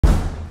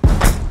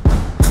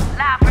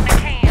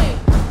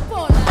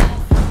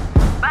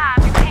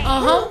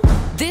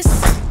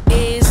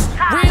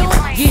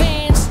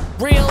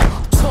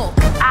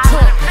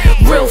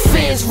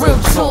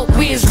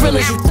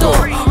as you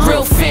thought.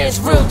 Real fans,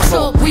 real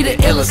talk, we the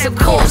illest of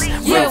course.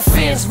 Real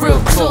fans,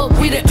 real talk,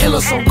 we the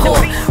illest on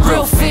court.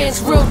 Real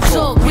fans, real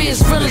talk, we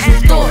as real as you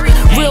thought.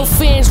 Real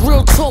fans,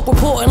 real talk,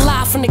 reporting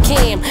live from the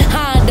cam.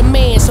 High in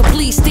demand, so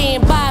please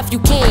stand by if you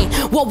can.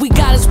 What we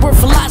got is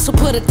worth a lot, so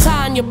put a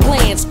tie in your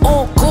plans.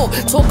 On court,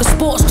 talking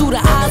sports through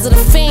the eyes of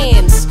the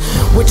fans.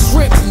 With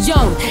Trip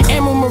Young,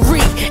 Emerald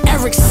Marie,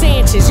 Eric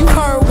Sanchez. You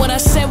heard what I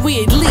said,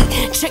 we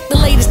elite. Check the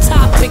latest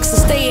topics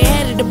and stay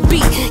ahead of the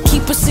beat.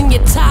 Keep us in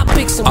your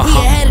topics and we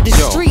ahead of the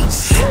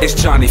streets. It's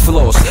Johnny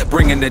Floss,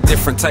 bringing a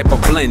different type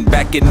of blend.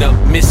 Backing up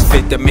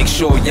Misfit to make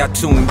sure y'all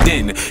tuned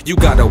in. You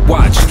gotta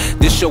watch,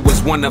 this show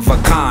is one of a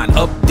kind.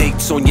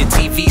 Updates on your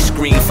TV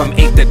screen from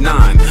 8 to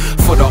 9.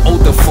 For the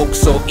older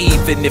folks, or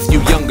even if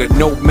you younger,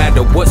 no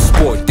matter what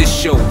sport, this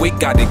show, we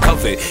got it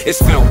covered. It's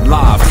filmed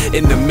live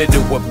in the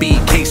middle of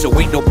BK, so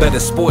ain't no better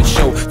sports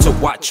show to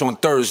watch on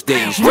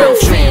Thursdays. Real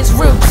fans,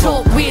 real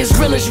talk, we as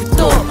real as you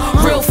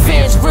thought. Real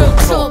fans, real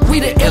talk, we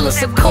the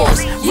illest of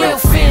course. Real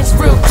fans,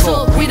 real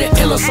talk, we the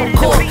illest on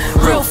court.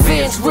 Real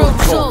fans, real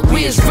talk,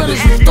 we as real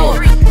as you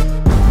thought.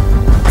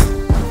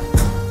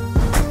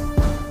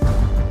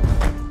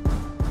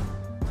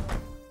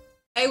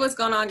 Hey, what's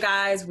going on,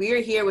 guys? We are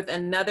here with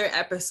another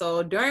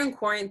episode during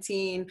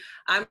quarantine.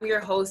 I'm your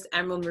host,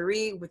 Emerald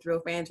Marie, with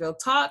Real Fans, Real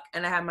Talk,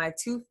 and I have my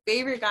two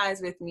favorite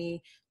guys with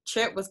me.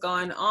 Trip, what's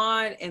going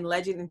on? And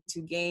Legend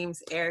Into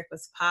Games, Eric,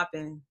 what's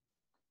popping?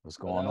 What's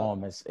going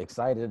on? It's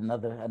excited.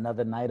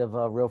 Another night of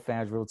Real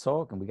Fans, Real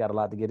Talk, and we got a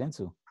lot to get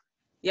into.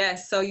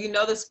 Yes, so you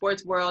know the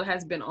sports world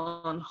has been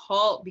on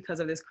halt because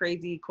of this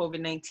crazy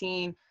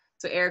COVID-19.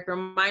 So Eric,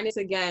 remind us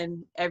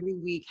again every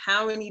week,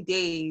 how many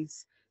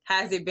days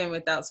has it been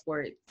without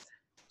sports?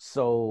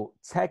 So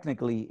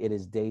technically it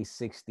is day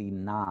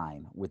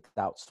 69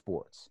 without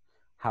sports.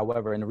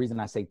 However, and the reason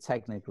I say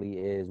technically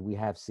is we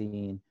have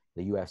seen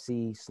the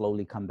UFC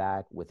slowly come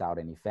back without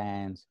any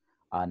fans.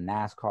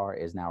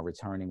 NASCAR is now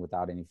returning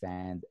without any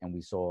fans. And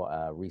we saw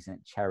a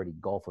recent charity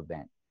golf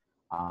event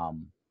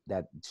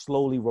that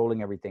slowly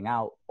rolling everything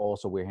out.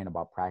 Also, we're hearing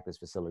about practice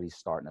facilities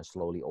starting to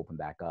slowly open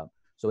back up.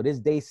 So it is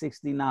day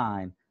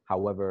 69.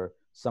 However,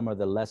 some of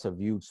the lesser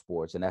viewed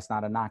sports, and that's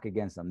not a knock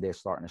against them, they're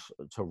starting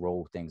to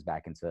roll things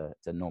back into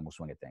normal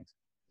swing of things.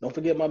 Don't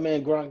forget my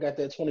man Gronk got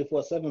that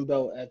 24/7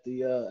 belt at the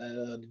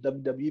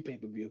WWE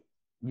pay-per-view.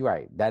 You're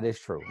right. That is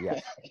true. Yeah.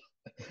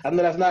 I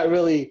know that's not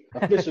really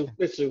official.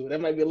 That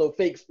might be a little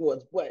fake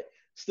sports, but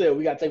still,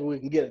 we got to take what we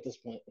can get at this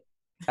point.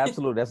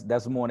 Absolutely.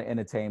 That's more on the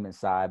entertainment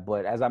side.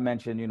 But as I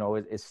mentioned,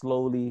 it's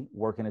slowly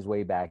working its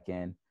way back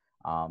in.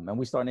 And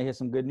we're starting to hear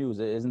some good news.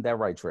 Isn't that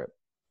right, Trip?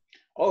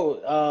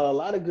 Oh, a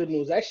lot of good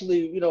news.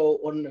 Actually,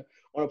 on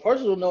a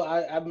personal note,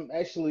 I'm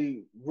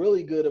actually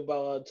really good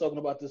about talking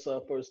about this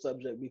first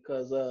subject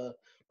because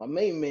my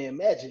main man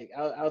Magic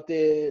out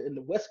there in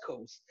the West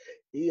Coast,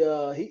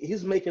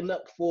 he's making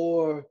up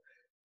for.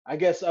 I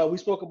guess we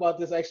spoke about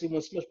this actually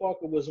when Smith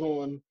Parker was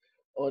on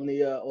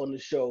the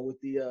show with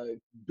the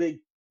big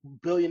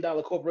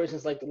billion-dollar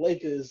corporations like the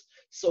Lakers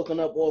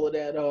soaking up all of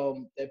that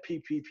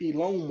PPP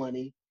loan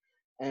money.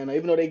 And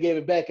even though they gave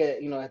it back at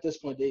this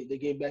point, they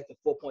gave back the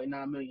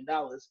 $4.9 million,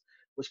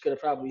 which could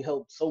have probably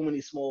helped so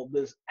many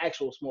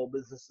actual small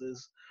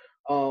businesses.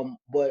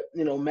 But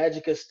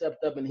Magic has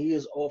stepped up and he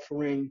is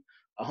offering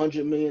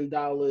 $100 million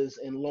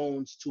in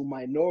loans to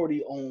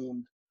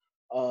minority-owned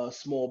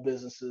small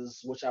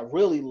businesses, which I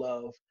really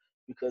love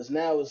because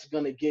now it's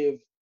going to give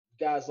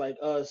guys like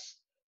us,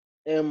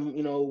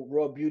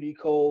 Raw Beauty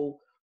Co.,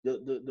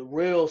 the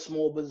real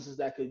small businesses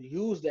that could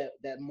use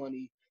that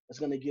money. It's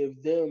going to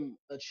give them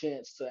a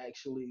chance to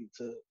actually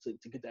to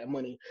get that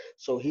money.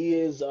 So he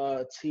is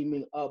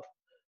teaming up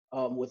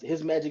with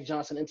his Magic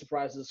Johnson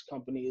Enterprises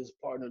company is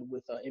partnered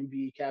with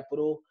MBE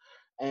Capital,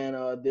 and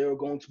they're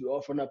going to be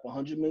offering up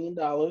 $100 million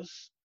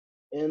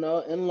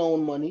in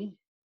loan money.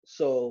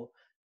 So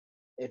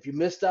if you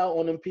missed out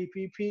on them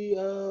PPP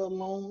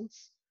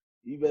loans,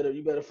 you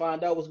better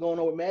find out what's going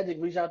on with Magic.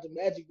 Reach out to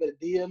Magic, better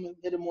DM him,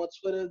 hit him on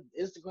Twitter,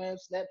 Instagram,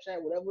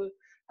 Snapchat,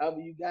 however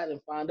you got,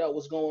 and find out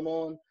what's going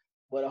on.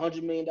 But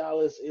 $100 million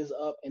is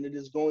up, and it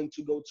is going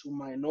to go to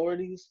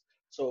minorities.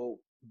 So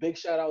big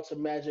shout out to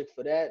Magic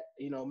for that.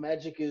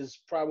 Magic is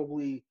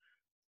probably,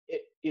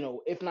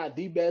 if not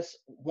the best,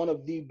 one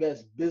of the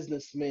best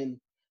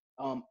businessmen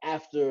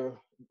after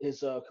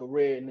his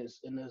career in his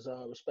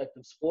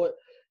respective sport.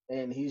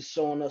 And he's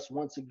showing us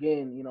once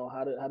again,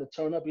 how to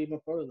turn up even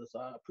further. So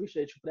I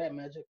appreciate you for that,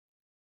 Magic.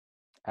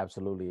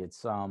 Absolutely.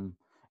 It's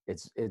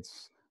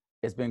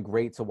been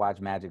great to watch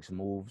Magic's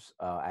moves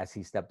as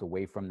he stepped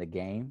away from the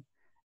game.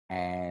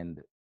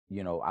 And,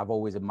 I've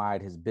always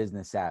admired his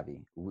business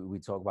savvy. We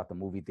talk about the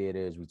movie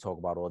theaters. We talk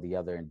about all the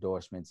other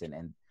endorsements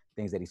and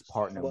things that he's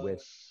partnered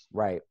with.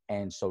 Right.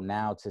 And so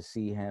now to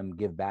see him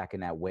give back in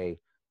that way,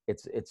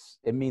 it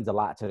means a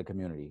lot to the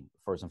community,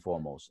 first and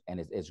foremost. And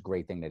it's a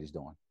great thing that he's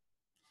doing.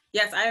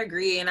 Yes, I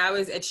agree. And I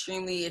was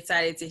extremely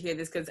excited to hear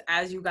this because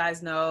as you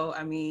guys know,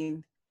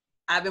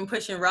 I've been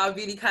pushing Raw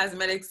Beauty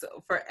Cosmetics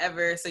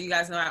forever. So you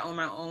guys know I own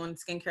my own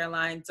skincare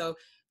line. So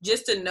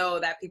just to know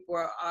that people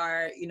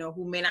are, you know,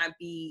 who may not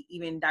be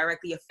even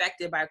directly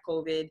affected by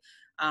COVID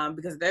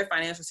because of their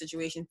financial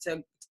situation,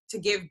 to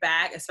give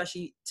back,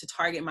 especially to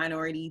target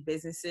minority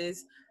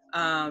businesses,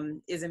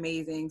 is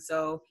amazing.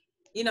 So,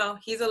 you know,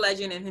 he's a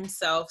legend in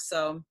himself.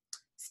 So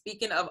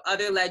speaking of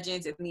other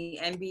legends in the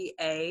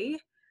NBA,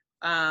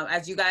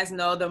 as you guys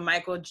know, the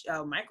Michael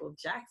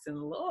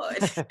Jackson, Lord.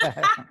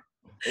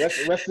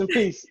 Rest in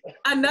peace.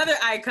 Another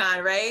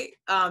icon, right?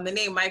 The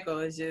name Michael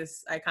is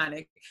just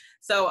iconic.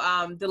 So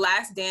The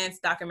Last Dance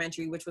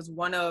documentary, which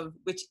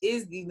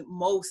is the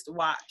most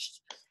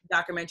watched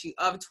documentary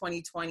of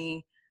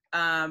 2020.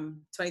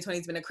 2020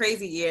 has been a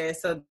crazy year,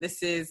 so this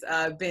has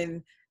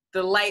been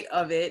the light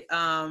of it.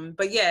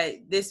 But yeah,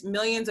 this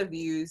millions of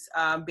views,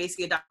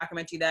 basically a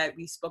documentary that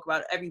we spoke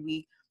about every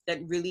week that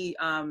really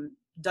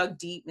dug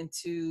deep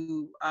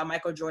into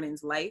Michael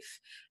Jordan's life.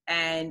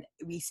 And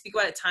we speak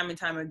about it time and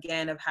time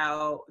again of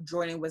how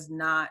Jordan was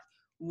not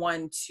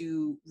one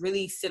to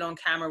really sit on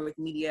camera with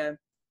media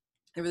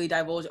and really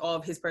divulge all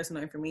of his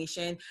personal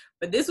information.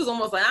 But this was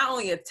almost like not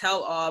only a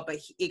tell-all, but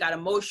it got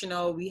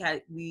emotional. We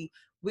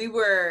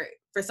were,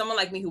 for someone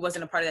like me who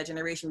wasn't a part of that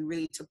generation, we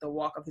really took the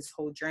walk of his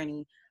whole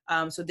journey.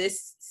 So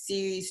this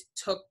series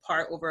took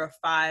part over a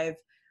 5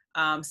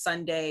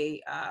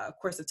 Sunday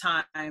course of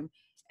time.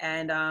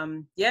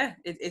 And yeah,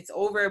 it's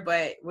over.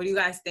 But what do you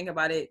guys think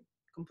about it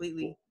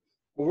completely?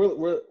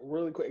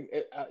 Really quick,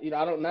 you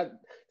know,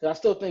 I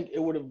still think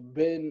it would have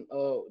been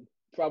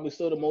probably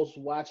still the most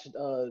watched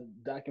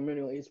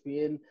documentary on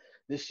ESPN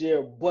this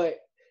year, but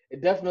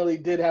it definitely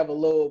did have a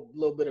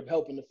little bit of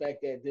help in the fact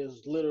that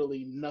there's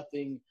literally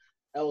nothing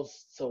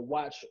else to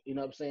watch, you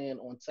know what I'm saying,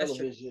 on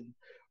television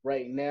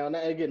right now.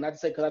 Now, again, not to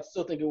say, because I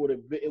still think it would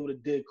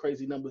have did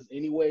crazy numbers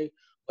anyway,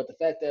 but the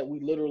fact that we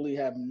literally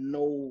have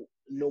no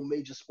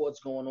major sports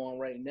going on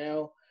right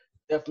now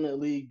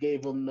definitely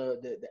gave them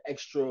the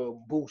extra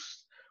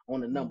boost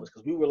on the numbers,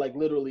 because we were like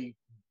literally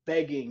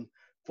begging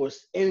for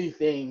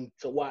anything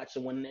to watch.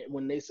 And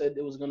when they said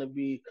it was going to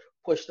be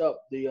pushed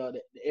up, the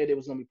air date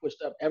was going to be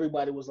pushed up,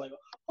 everybody was like,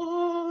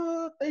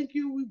 oh, thank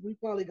you, we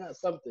finally got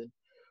something.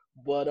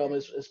 But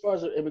as far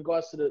as in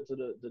regards to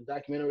the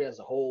documentary as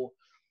a whole,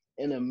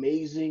 an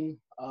amazing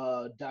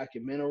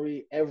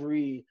documentary.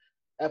 Every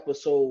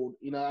episode,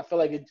 you know, I feel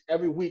like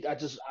every week I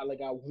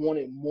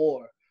wanted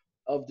more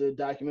of the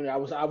documentary.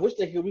 I wish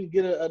we could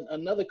get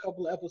another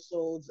couple of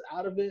episodes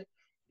out of it.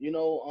 You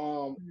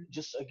know,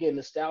 just again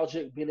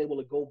nostalgic, being able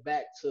to go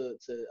back to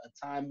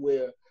a time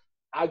where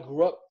I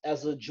grew up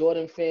as a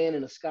Jordan fan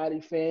and a Scottie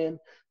fan.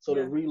 So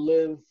to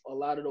relive a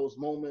lot of those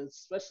moments,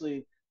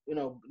 especially, you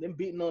know, them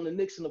beating on the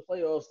Knicks in the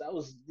playoffs, that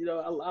was, you know,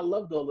 I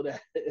loved all of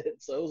that.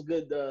 So it was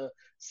good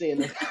seeing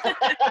them.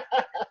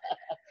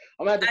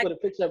 I'm gonna have to put a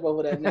picture up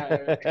over that now,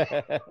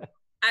 Eric.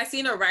 I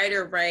seen a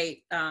writer write,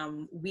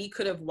 we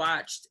could have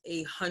watched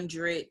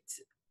 100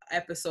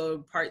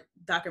 episode part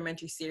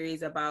documentary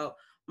series about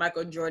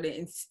Michael Jordan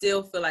and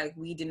still feel like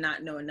we did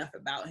not know enough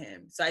about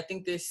him. So I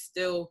think there's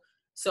still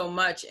so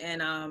much.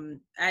 And I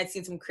had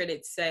seen some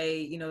critics say,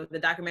 you know, the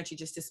documentary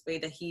just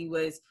displayed that he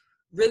was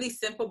really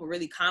simple but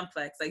really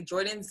complex. Like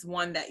Jordan's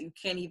one that you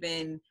can't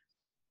even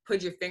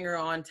put your finger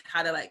on to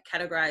how to like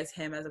categorize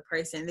him as a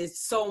person. There's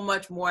so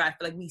much more I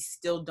feel like we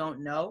still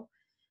don't know.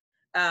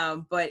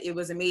 But it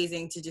was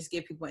amazing to just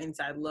give people an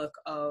inside look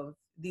of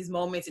these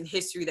moments in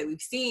history that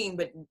we've seen,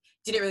 but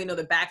didn't really know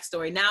the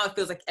backstory. Now it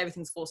feels like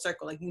everything's full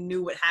circle. Like you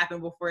knew what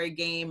happened before a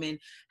game and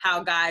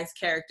how guys'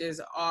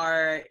 characters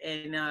are.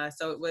 And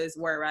so it was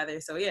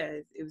rather. So yeah,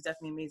 it was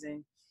definitely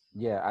amazing.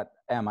 Yeah,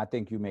 I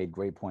think you made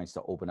great points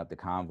to open up the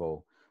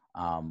convo.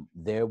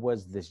 There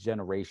was this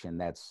generation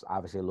that's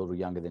obviously a little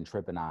younger than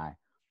Tripp and I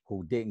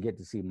who didn't get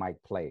to see Mike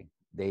play.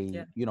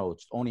 They, you know,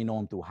 only know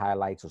him through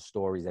highlights or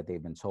stories that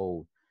they've been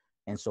told.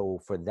 And so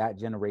for that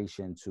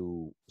generation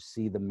to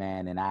see the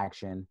man in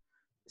action,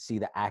 see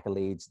the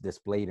accolades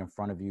displayed in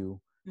front of you,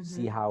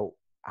 see how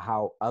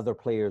other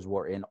players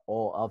were in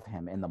awe of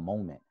him in the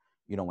moment.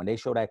 You know, when they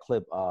show that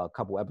clip a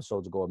couple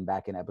episodes ago, and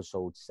back in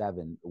episode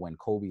 7, when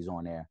Kobe's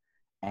on there,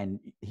 and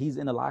he's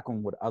in the locker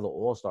room with other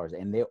All-Stars,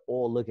 and they're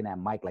all looking at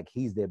Mike like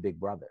he's their big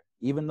brother.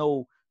 Even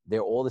though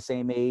they're all the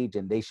same age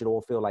and they should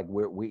all feel like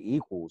we're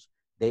equals,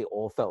 they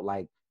all felt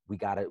like we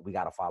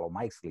gotta follow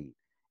Mike's lead.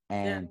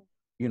 And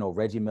you know,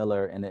 Reggie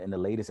Miller in the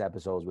latest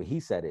episodes where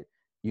he said it,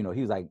 you know, he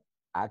was like,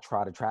 I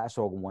tried to trash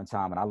talk him one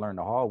time and I learned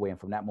the hard way. And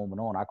from that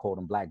moment on, I called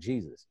him Black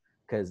Jesus,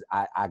 because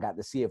I got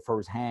to see it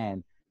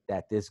firsthand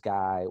that this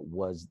guy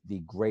was the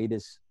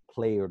greatest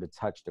player to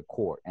touch the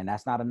court. And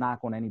that's not a knock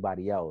on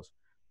anybody else,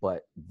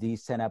 but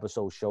these 10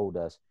 episodes showed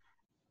us.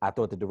 I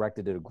thought the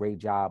director did a great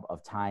job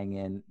of tying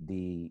in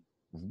the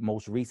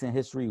most recent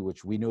history,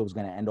 which we knew it was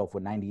going to end off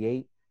with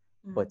 98,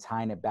 but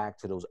tying it back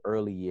to those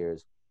early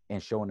years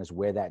and showing us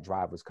where that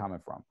drive was coming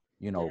from.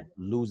 You know,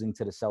 losing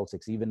to the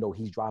Celtics, even though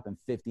he's dropping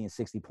 50 and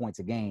 60 points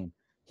a game,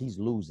 he's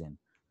losing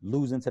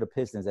to the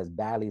Pistons as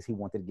badly as he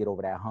wanted to get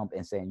over that hump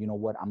and saying, you know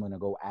what, I'm going to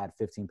go add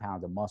 15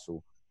 pounds of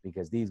muscle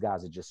because these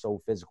guys are just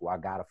so physical. I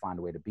got to find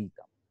a way to beat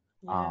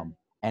them.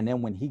 And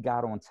then when he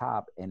got on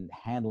top and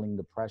handling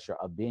the pressure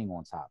of being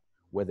on top,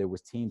 whether it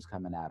was teams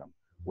coming at him,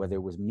 whether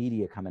it was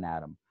media coming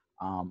at him,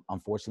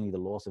 unfortunately, the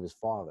loss of his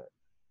father.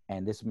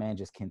 And this man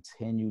just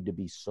continued to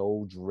be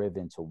so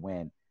driven to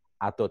win.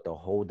 I thought the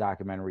whole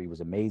documentary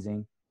was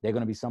amazing. There are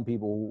going to be some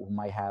people who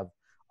might have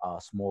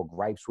small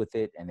gripes with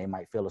it, and they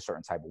might feel a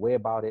certain type of way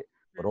about it.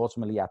 But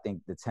ultimately, I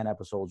think the 10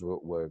 episodes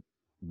were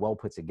well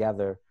put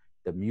together.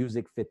 The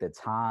music fit the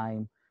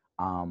time,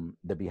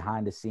 the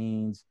behind the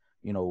scenes,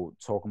 you know,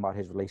 talking about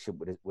his relationship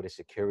with his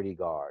security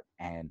guard.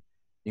 And,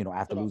 you know,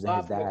 after losing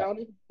his dad.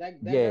 That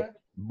yeah, guy?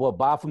 but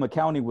Bob from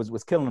McCowney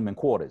was killing him in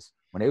quarters.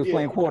 When they was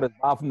playing quarters,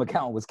 Bob from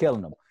McCowney was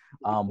killing him.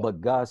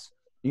 But Gus,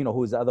 you know,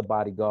 who's the other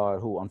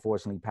bodyguard who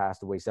unfortunately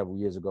passed away several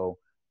years ago,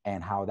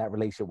 and how that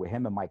relationship with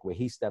him and Mike, where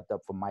he stepped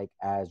up for Mike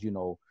as, you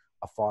know,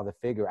 a father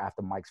figure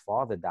after Mike's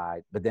father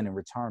died, but then in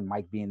return,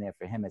 Mike being there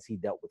for him as he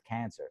dealt with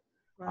cancer.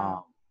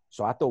 Wow.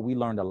 So I thought we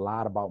learned a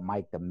lot about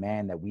Mike, the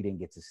man that we didn't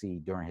get to see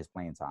during his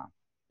playing time.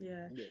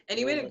 Yeah. And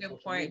you made a good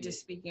point just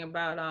speaking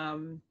about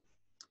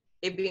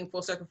it being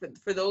full circle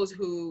for those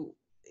who,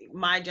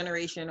 my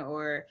generation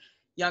or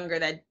younger,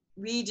 that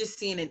we just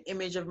seen an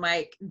image of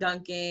Mike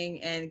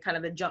dunking and kind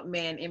of the jump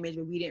man image,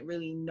 but we didn't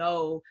really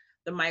know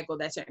the Michael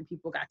that certain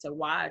people got to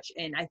watch.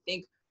 And I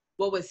think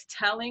what was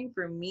telling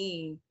for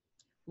me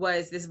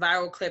was this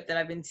viral clip that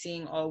I've been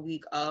seeing all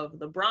week of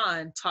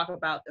LeBron talk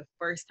about the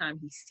first time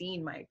he's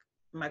seen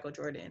Michael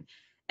Jordan.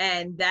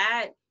 And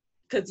that,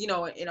 because, you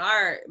know, in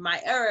my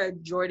era,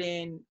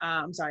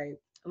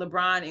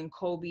 LeBron and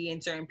Kobe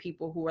and certain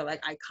people who were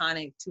like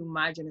iconic to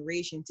my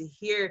generation, to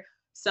hear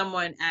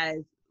someone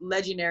as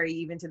legendary,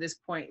 even to this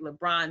point,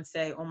 LeBron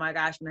say, oh my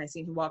gosh, when I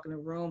seen him walk in the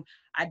room,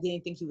 I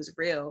didn't think he was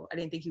real.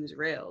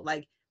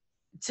 Like,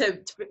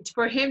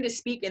 for him to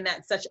speak in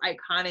that such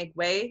iconic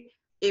way,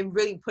 it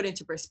really put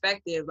into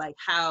perspective like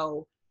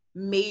how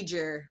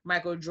major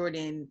Michael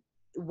Jordan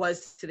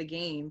was to the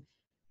game,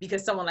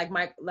 because someone like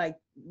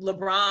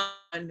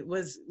LeBron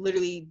was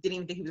literally didn't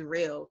even think he was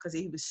real because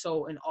he was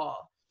so in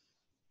awe.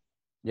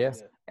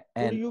 Yes.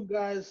 Who do you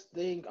guys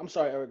think? I'm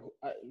sorry, Eric.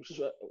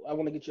 I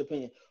want to get your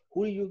opinion.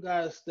 Who do you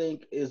guys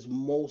think is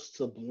most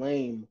to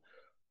blame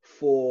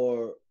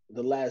for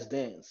The Last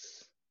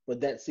Dance, for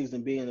that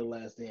season being The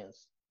Last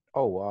Dance?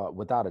 Oh,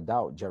 without a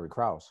doubt, Jerry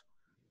Krause.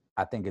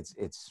 I think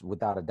it's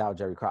without a doubt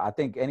Jerry Krause. I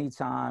think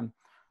anytime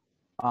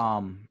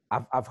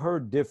I've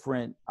heard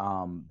different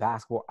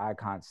basketball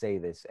icons say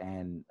this,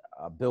 and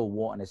Bill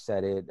Walton has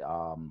said it.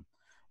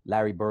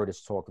 Larry Bird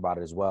has talked about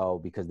it as well,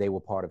 because they were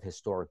part of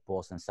historic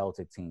Boston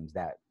Celtic teams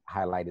that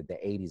highlighted the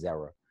 80s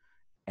era.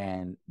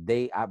 And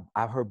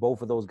I've heard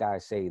both of those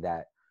guys say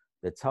that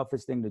the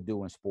toughest thing to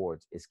do in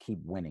sports is keep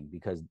winning,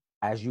 because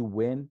as you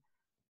win,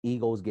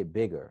 egos get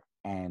bigger.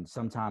 And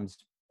sometimes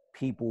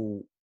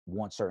people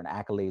want certain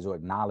accolades or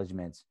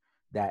acknowledgments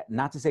that,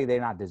 not to say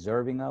they're not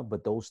deserving of,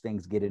 but those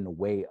things get in the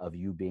way of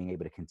you being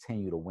able to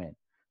continue to win.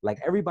 Like,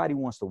 everybody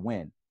wants to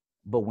win,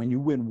 but when you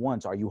win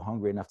once, are you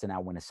hungry enough to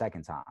now win a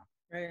second time?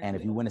 Right. And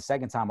if you win a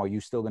second time, are you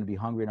still going to be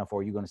hungry enough, or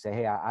are you going to say,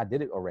 hey, I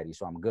did it already,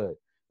 so I'm good?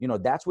 You know,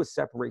 that's what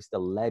separates the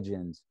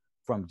legends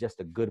from just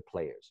the good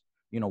players.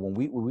 You know, when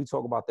we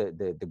talk about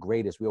the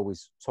greatest, we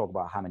always talk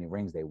about how many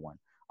rings they won.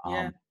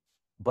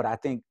 But I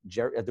think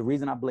the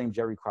reason I blame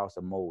Jerry Krause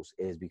the most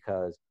is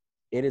because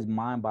it is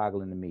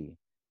mind-boggling to me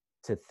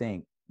to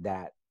think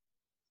that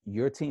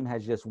your team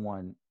has just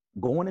won,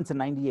 going into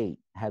 98,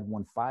 had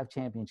won 5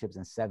 championships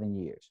in 7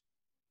 years.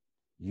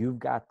 You've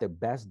got the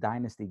best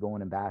dynasty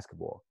going in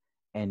basketball,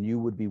 and you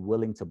would be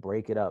willing to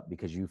break it up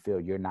because you feel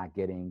you're not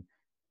getting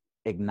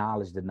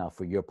acknowledged enough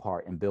for your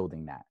part in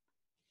building that.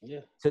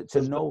 Yeah.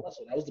 To know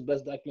that was the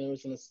best documentary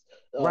since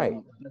right.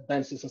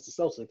 dynasty since the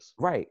Celtics.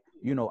 Right.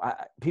 You know,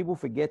 people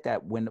forget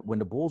that when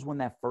the Bulls won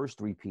that first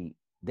three-peat,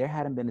 there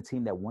hadn't been a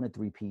team that won a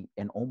three-peat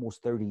in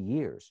almost 30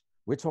 years.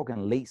 We're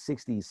talking late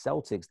 60s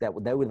Celtics that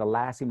were the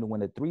last team to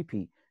win a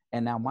three-peat.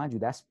 And now, mind you,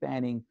 that's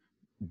spanning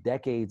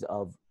decades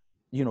of,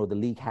 you know, the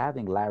league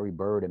having Larry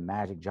Bird and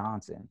Magic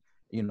Johnson,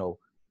 you know.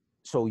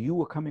 So you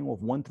were coming off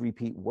one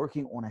three-peat,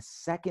 working on a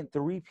second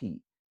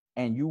three-peat,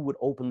 and you would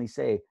openly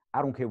say,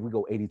 I don't care if we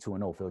go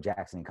 82-0, Phil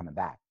Jackson ain't coming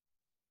back.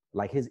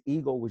 Like, his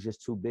ego was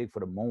just too big for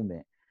the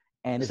moment.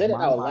 And to say it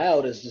out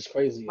loud is just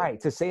crazy. Right.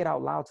 To say it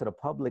out loud to the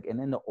public, and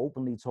then to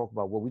openly talk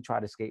about, well, we try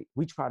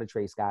to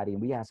trade Scotty,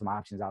 and we have some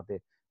options out there.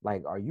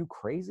 Like, are you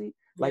crazy?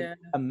 Like,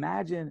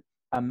 imagine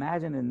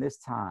in this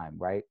time,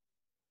 right?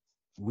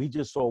 We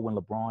just saw when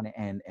LeBron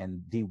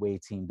and D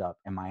Wade teamed up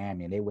in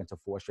Miami, and they went to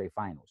 4 straight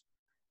finals.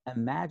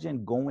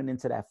 Imagine going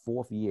into that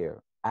 4th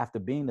year after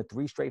being the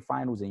 3 straight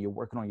finals, and you're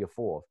working on your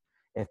 4th.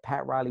 If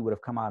Pat Riley would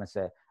have come out and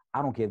said,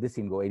 I don't care if this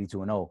team go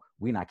 82-0,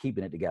 we're not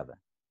keeping it together.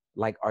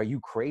 Like, are you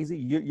crazy?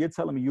 You're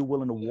telling me you're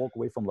willing to walk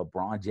away from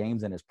LeBron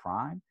James in his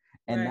prime?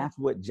 And that's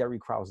what Jerry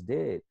Krause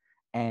did.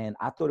 And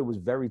I thought it was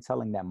very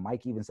telling that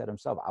Mike even said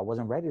himself, I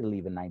wasn't ready to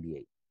leave in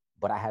 98,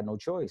 but I had no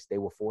choice. They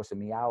were forcing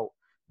me out.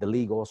 The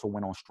league also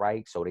went on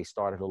strike, so they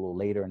started a little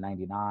later in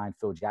 99.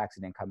 Phil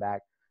Jackson didn't come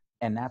back.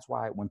 And that's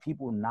why when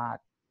people not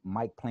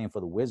Mike playing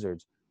for the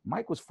Wizards,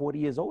 Mike was 40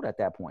 years old at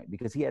that point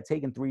because he had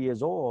taken 3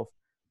 years off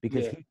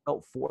because Yeah. he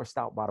felt forced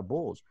out by the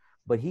Bulls.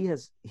 But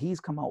he's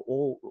come out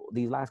all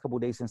these last couple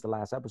of days since the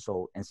last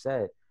episode and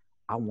said,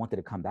 I wanted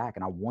to come back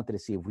and I wanted to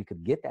see if we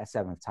could get that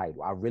 7th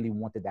title. I really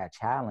wanted that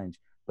challenge,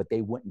 but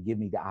they wouldn't give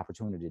me the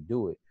opportunity to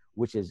do it,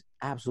 which is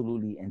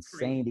absolutely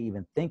insane to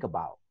even think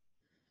about.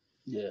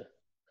 Yeah.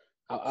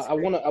 I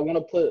want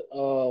to put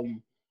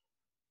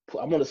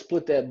I want to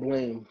split that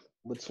blame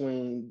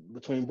between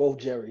both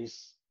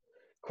Jerrys,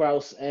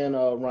 Krause and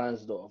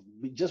Reinsdorf,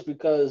 just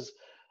because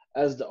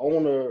as the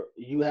owner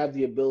you have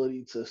the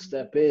ability to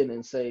step in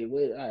and say,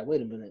 wait a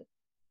minute,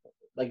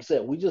 like you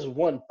said, we just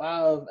won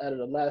 5 out of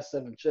the last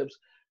 7 chips,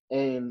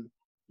 and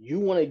you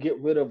want to get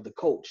rid of the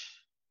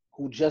coach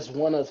who just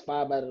won us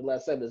 5 out of the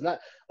last 7. It's not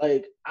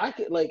like I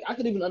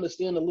could even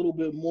understand a little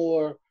bit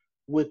more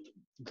with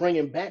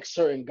bringing back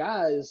certain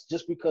guys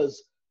just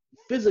because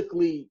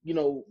physically,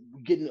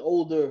 getting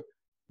older.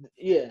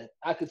 Yeah,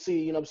 I could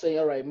see, what I'm saying,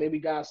 all right, maybe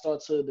guys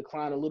start to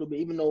decline a little bit,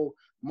 even though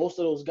most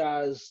of those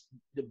guys,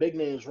 the big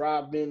names,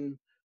 Rodman,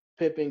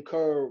 Pippen,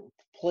 Kerr,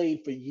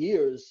 played for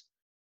years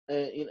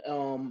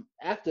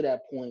after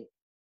that point.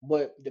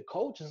 But the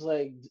coach is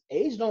like,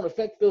 age don't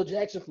affect Phil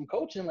Jackson from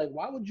coaching. Like,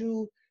 why would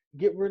you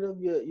get rid of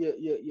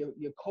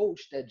your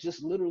coach that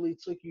just literally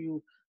took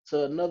you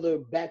to another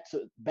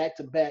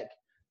back-to-back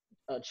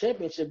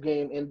championship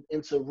game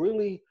and to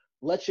really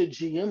let your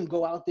GM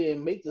go out there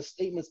and make the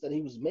statements that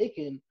he was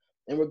making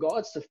in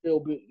regards to Phil,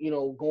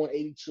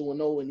 going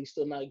 82-0 and he's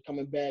still not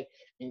coming back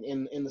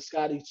in the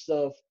Scotty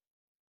stuff.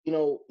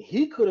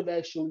 He could have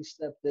actually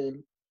stepped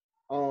in.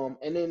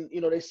 And then,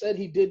 they said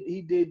he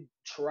did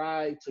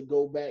try to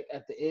go back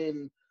at the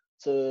end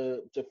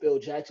to Phil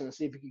Jackson and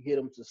see if he could get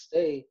him to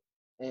stay.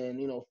 And,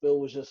 Phil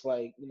was just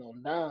like,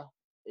 nah,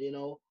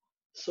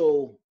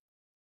 so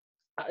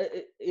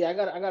I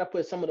gotta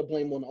put some of the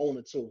blame on the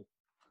owner too.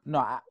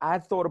 No, I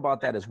thought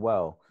about that as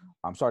well.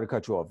 I'm sorry to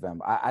cut you off,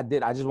 Vim. I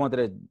did. I just wanted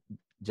to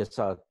just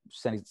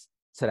send it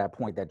to that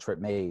point that Tripp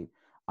made.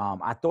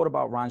 I thought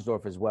about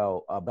Reinsdorf as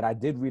well, but I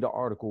did read an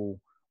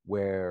article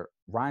where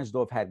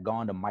Reinsdorf had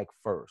gone to Mike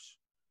first.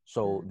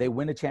 So they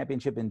win the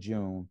championship in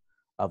June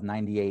of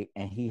 '98,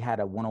 and he had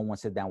a one-on-one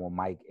sit down with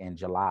Mike in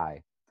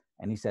July.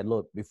 And he said,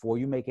 look, before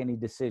you make any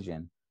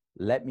decision,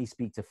 let me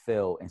speak to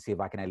Phil and see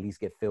if I can at least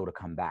get Phil to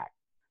come back.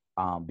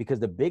 Because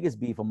the biggest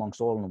beef amongst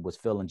all of them was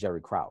Phil and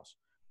Jerry Krause.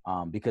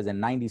 Because in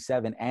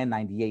 '97 and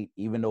 '98,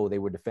 even though they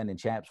were defending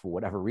champs for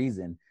whatever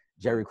reason,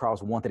 Jerry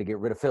Krause wanted to get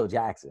rid of Phil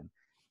Jackson.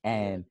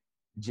 And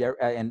Jerry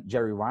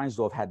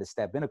Reinsdorf had to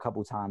step in a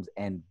couple of times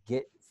and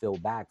get Phil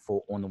back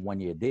on the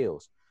one-year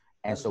deals.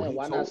 And so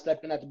why not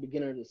step in at the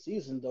beginning of the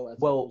season, though, as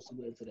opposed to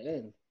waiting to the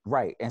end?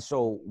 Right. And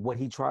so what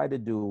he tried to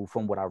do,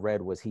 from what I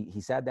read, was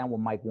he sat down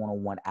with Mike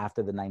one-on-one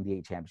after the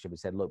 '98 championship and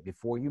said, look,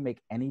 before you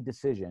make any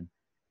decision,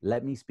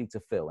 let me speak to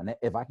Phil. And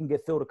if I can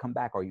get Phil to come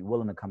back, are you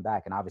willing to come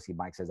back? And obviously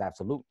Mike says,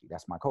 absolutely.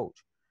 That's my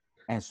coach.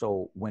 And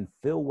so when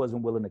Phil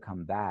wasn't willing to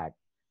come back,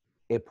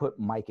 it put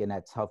Mike in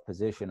that tough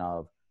position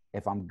of,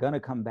 if I'm going to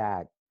come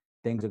back,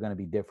 things are going to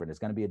be different. It's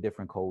going to be a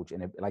different coach.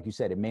 And like you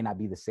said, it may not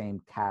be the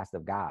same cast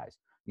of guys.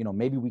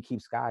 Maybe we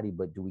keep Scotty,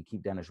 but do we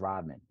keep Dennis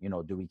Rodman?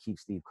 Do we keep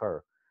Steve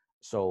Kerr?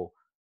 So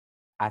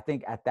I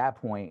think at that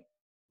point,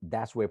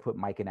 that's where it put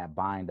Mike in that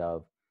bind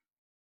of,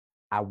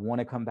 I want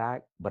to come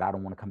back, but I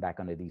don't want to come back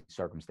under these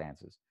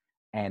circumstances.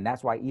 And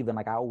that's why, even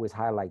like I always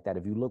highlight that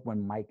if you look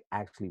when Mike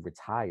actually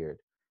retired,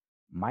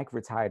 Mike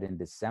retired in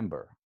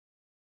December.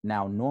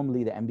 Now,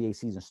 normally the NBA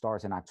season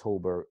starts in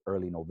October,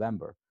 early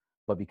November,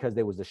 but because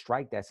there was a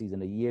strike that season,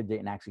 the year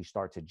didn't actually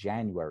start to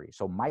January.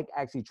 So Mike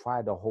actually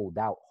tried to hold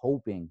out,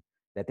 hoping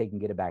that they can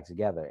get it back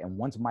together. And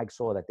once Mike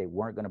saw that they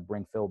weren't going to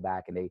bring Phil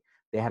back and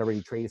they had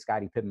already traded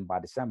Scottie Pippen by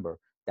December,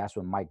 that's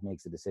when Mike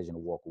makes the decision to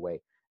walk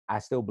away. I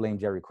still blame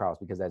Jerry Krause,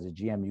 because as a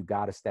GM, you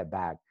got to step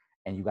back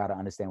and you got to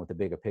understand what the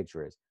bigger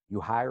picture is.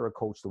 You hire a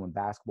coach to win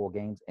basketball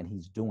games, and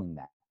he's doing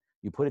that.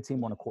 You put a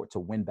team on the court to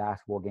win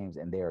basketball games,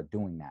 and they are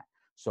doing that.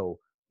 So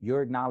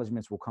your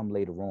acknowledgments will come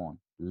later on.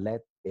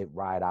 Let it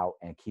ride out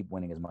and keep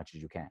winning as much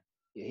as you can.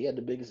 Yeah, he had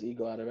the biggest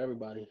ego out of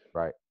everybody.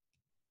 Right.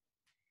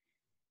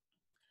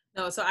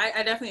 No, so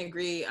I definitely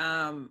agree.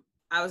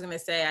 I was going to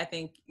say, I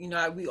think,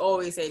 we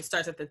always say it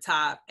starts at the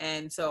top.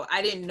 And so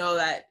I didn't know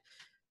that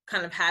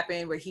kind of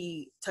happened where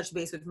he touched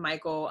base with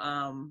Michael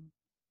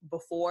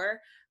before.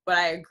 But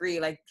I agree,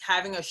 like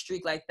having a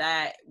streak like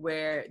that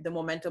where the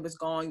momentum is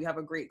going, you have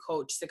a great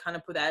coach, to kind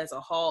of put that as a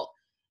halt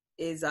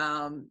is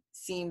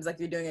seems like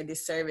you're doing a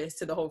disservice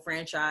to the whole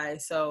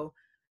franchise. So,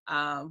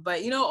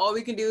 but all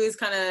we can do is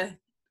kind of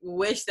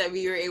wish that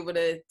we were able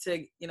to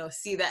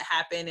see that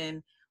happen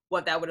and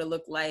what that would have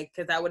looked like,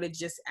 because that would have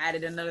just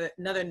added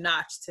another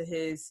notch to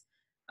his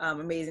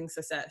amazing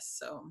success.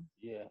 So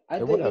yeah, I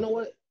think you know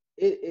what,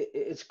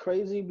 it's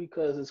crazy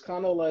because it's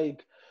kind of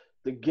like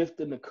the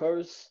gift and the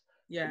curse.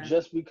 Yeah.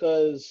 Just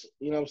because,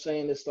 what I'm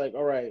saying, it's like,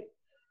 all right,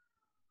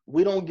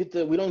 we don't get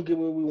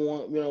what we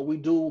want. We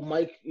do.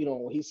 Mike,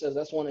 he says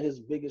that's one of his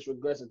biggest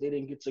regrets, that they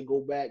didn't get to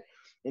go back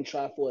and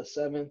try for a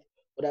 7th.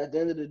 But at the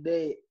end of the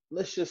day,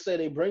 let's just say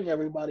they bring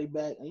everybody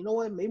back, and you know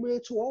what? Maybe they're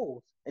too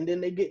old, and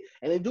then they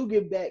do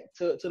get back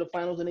to the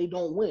finals and they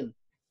don't win.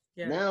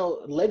 Yeah. Now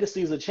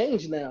legacies are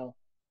changed now.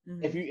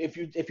 Mm-hmm.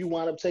 If you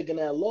wind up taking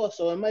that loss,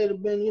 so it might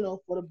have been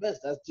for the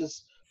best. That's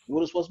just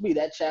what it's supposed to be.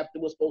 That chapter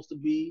was supposed to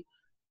be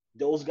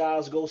those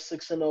guys go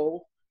 6-0,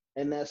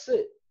 and that's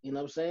it. You know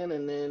what I'm saying?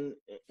 And then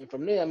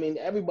from there, I mean,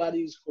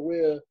 everybody's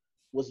career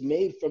was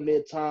made from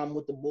their time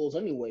with the Bulls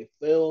anyway.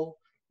 Phil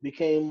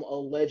became a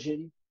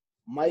legend.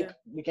 Mike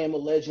became a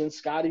legend.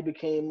 Scotty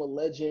became a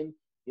legend.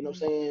 You know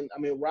what I'm saying? I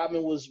mean,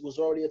 Robin was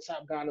already a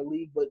top guy in the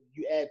league, but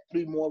you add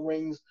 3 more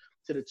rings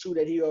to the 2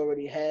 that he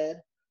already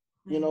had.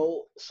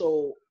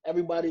 So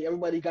everybody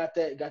got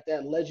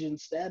that legend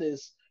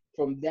status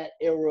from that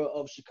era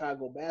of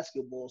Chicago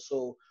basketball.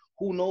 So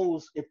who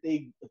knows if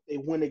they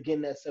win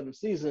again that 7th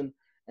season,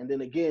 and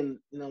then again,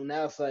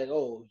 now it's like,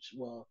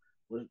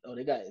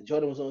 they got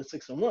Jordan was only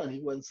 6-1.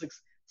 He wasn't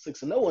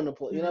 6-0 in the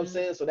play. You know what I'm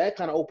saying? So that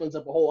kind of opens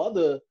up a whole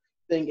other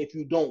thing if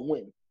you don't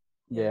win.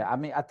 Yeah, I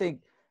mean, I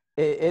think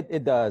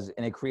it does,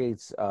 and it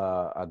creates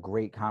a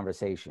great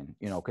conversation.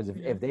 Because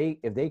if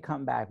they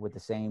come back with the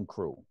same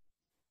crew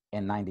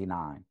in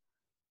 '99,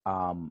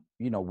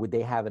 would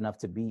they have enough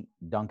to beat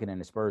Duncan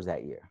and the Spurs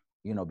that year?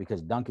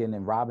 Because Duncan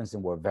and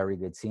Robinson were a very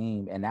good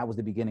team, and that was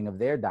the beginning of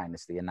their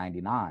dynasty in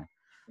 '99.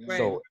 Right.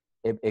 So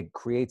it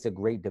creates a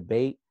great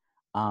debate.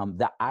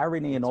 The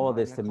irony in all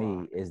this to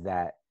me is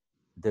that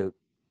the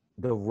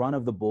run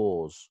of the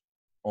Bulls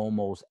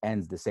almost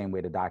ends the same way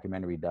the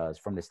documentary does,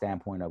 from the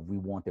standpoint of we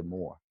wanted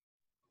more.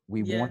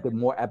 We wanted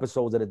more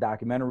episodes of the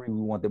documentary.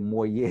 We wanted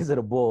more years of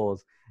the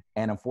Bulls.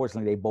 And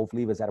unfortunately, they both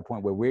leave us at a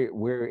point where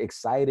we're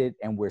excited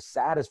and we're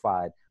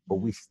satisfied, but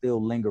we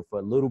still linger for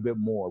a little bit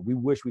more. We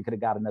wish we could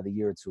have got another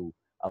year or 2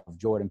 of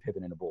Jordan,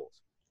 Pippen, and the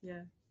Bulls.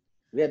 Yeah.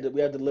 We had to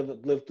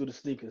live through the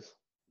sneakers.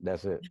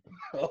 That's it.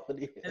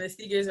 And the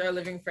sneakers are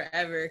living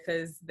forever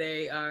because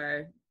they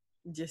are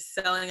just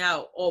selling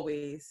out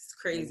always. It's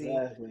crazy.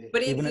 Exactly.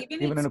 But even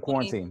in the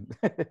quarantine.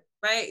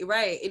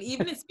 Right. It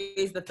even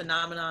explains the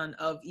phenomenon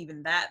of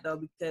even that, though,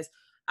 because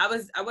I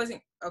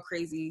wasn't a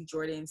crazy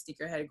Jordan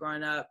sneakerhead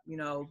growing up,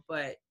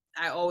 but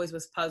I always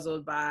was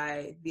puzzled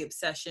by the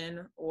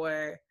obsession,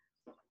 or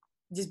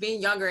just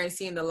being younger and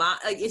seeing the line.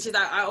 Like, it's just,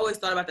 I always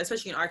thought about that,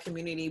 especially in our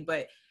community,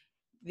 but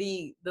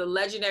the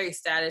legendary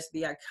status,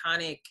 the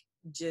iconic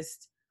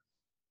just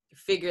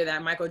figure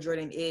that Michael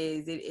Jordan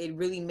is, it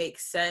really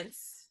makes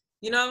sense,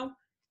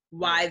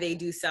 why they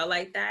do sell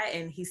like that.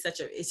 And he's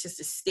it's just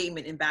a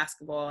statement in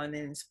basketball and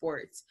in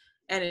sports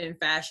and in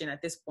fashion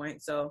at this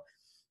point. So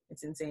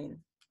it's insane.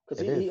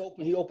 Because he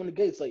opened the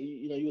gates, like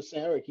you were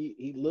saying, Eric.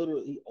 He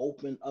literally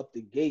opened up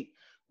the gate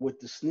with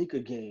the sneaker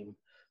game.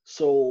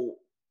 So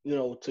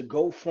to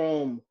go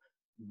from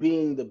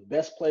being the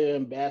best player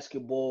in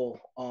basketball,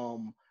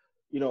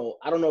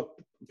 I don't know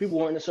if people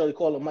weren't necessarily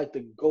calling Mike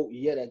the GOAT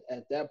yet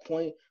at that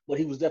point, but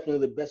he was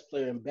definitely the best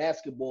player in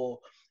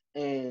basketball,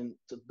 and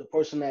the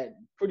person that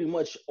pretty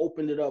much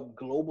opened it up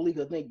globally.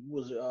 I think it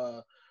was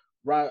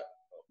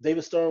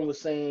David Stern was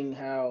saying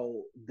how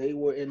they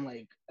were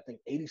in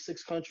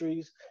 86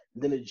 countries.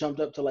 Then it jumped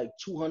up to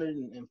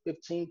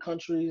 215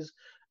 countries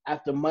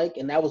after Mike,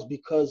 and that was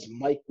because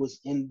Mike was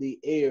in the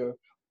air,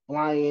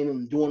 flying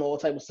and doing all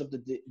type of stuff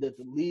that the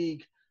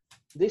league.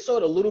 They saw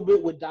it a little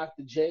bit with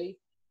Dr. J,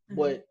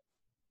 but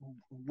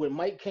when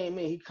Mike came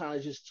in, he kind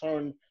of just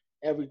turned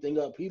everything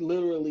up. He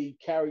literally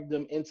carried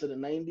them into the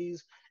 90s,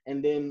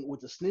 and then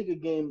with the sneaker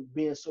game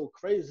being so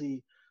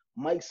crazy,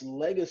 Mike's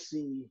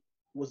legacy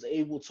was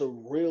able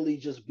to really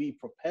just be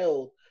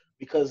propelled,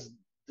 because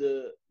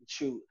the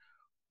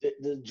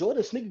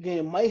Jordan sneaker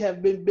game might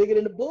have been bigger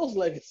than the Bulls'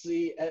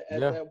 legacy at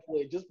that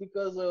point, just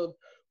because of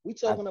we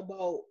talking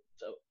about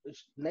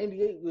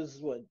 98 was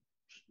what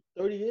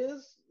 30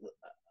 years,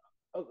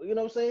 you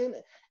know what I'm saying?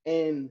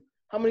 And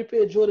how many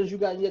pair of Jordans you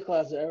got in your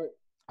closet, Eric?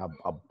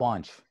 A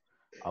bunch.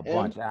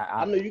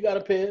 I know you got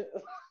a pair.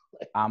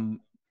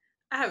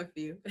 I have a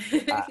few.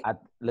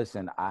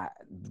 Listen,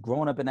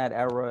 growing up in that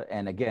era,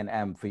 and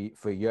again,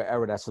 for your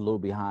era that's a little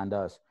behind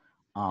us,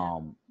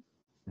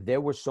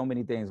 there were so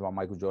many things about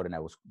Michael Jordan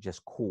that was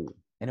just cool.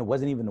 And it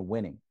wasn't even the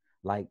winning.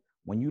 Like,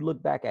 when you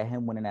look back at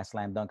him winning that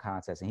slam dunk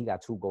contest and he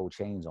got 2 gold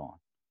chains on,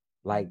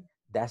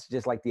 that's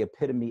just like the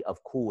epitome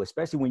of cool,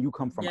 especially when you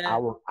come from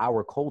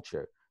our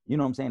culture. You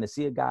know what I'm saying? To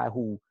see a guy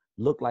who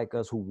looked like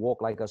us, who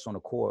walked like us on the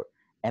court,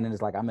 and then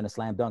it's like, I'm in a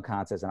slam dunk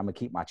contest and I'm going to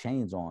keep my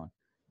chains on.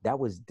 That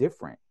was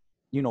different.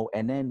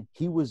 And then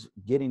he was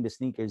getting the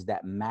sneakers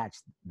that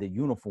matched the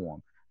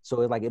uniform.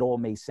 So it's like, it all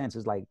made sense.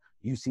 It's like,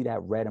 you see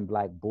that red and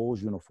black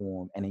Bulls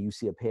uniform, and then you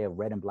see a pair of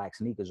red and black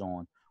sneakers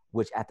on,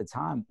 which at the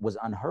time was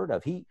unheard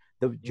of. The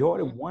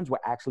Jordan 1s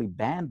were actually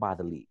banned by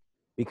the league,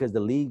 because the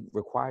league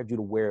required you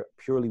to wear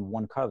purely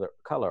one color,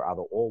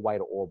 either all white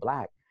or all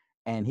black.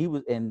 And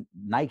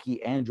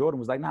Nike and Jordan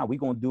was like, nah, we're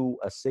going to do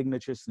a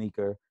signature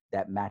sneaker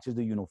that matches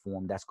the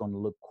uniform, that's going to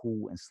look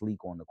cool and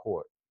sleek on the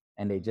court.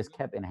 And they just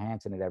kept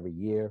enhancing it every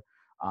year.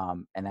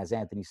 And as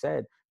Anthony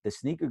said, the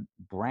sneaker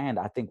brand,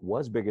 I think,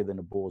 was bigger than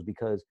the Bulls,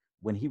 because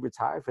when he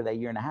retired for that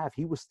year and a half,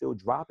 he was still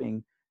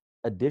dropping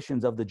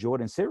editions of the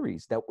Jordan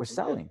series that were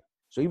selling.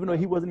 So even though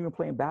he wasn't even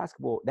playing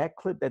basketball, that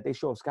clip that they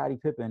show of Scottie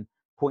Pippen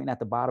pointing at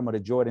the bottom of the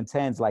Jordan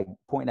 10s, like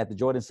pointing at the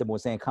Jordan symbol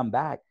and saying, come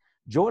back,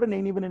 Jordan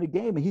ain't even in the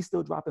game, and he's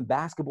still dropping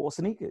basketball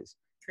sneakers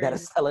that are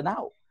selling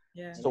out.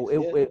 Yeah. So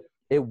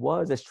it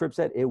was, as Tripp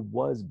said, it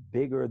was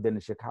bigger than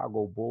the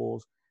Chicago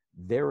Bulls.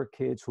 There are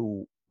kids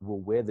who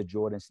will wear the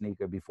Jordan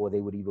sneaker before they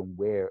would even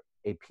wear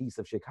a piece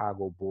of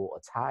Chicago Bull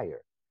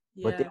attire,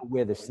 but they'll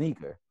wear the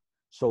sneaker.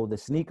 So the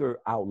sneaker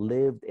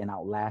outlived and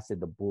outlasted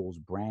the Bulls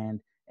brand,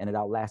 and it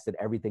outlasted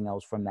everything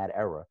else from that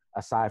era.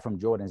 Aside from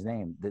Jordan's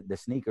name, the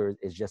sneaker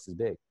is just as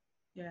big.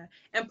 Yeah,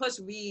 and plus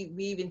we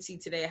even see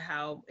today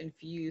how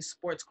infused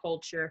sports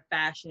culture,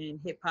 fashion,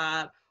 hip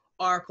hop,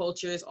 our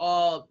cultures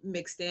all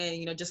mixed in.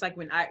 You know, just like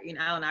when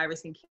Allen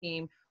Iverson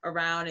came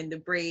around and the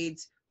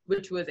braids,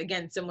 which was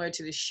again similar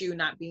to the shoe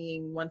not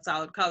being one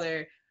solid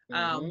color,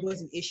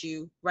 was an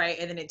issue, right?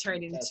 And then it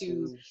turned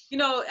into, you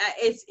know,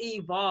 it's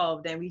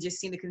evolved, and we just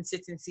seen the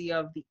consistency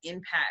of the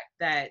impact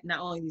that not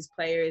only these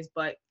players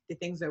but the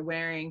things they're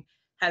wearing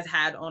has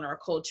had on our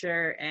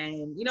culture.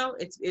 And you know,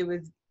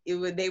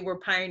 they were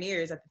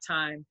pioneers at the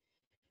time,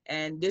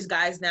 and there's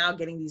guys now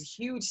getting these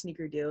huge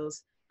sneaker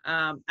deals.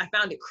 I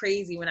found it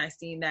crazy when I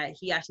seen that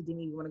he actually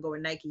didn't even want to go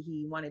with Nike.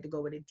 He wanted to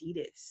go with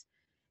Adidas,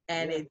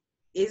 and it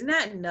isn't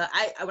that nuts.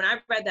 When I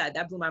read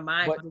that blew my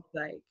mind. It's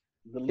like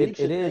the league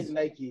should thank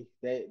Nike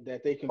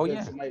that they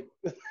convinced him. Like,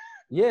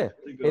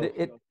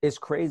 it's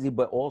crazy,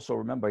 but also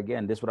remember,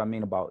 again, this is what I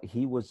mean about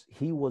he was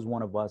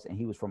one of us, and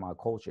he was from our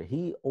culture.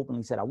 He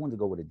openly said, I wanted to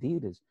go with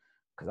Adidas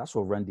because I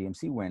saw Run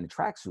DMC wearing the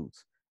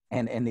tracksuits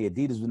and the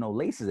Adidas with no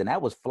laces, and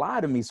that was fly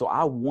to me. So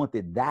I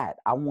wanted that.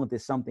 I wanted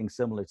something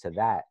similar to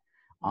that.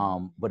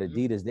 But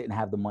Adidas didn't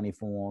have the money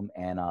for him,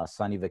 and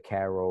Sonny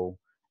Vaccaro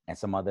and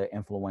some other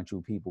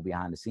influential people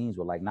behind the scenes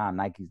were like, nah,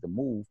 Nike's the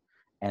move.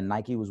 And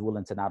Nike was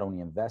willing to not only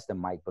invest in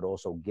Mike, but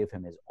also give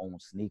him his own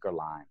sneaker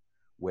line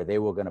where they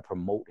were going to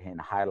promote him,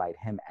 highlight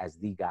him as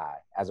the guy,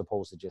 as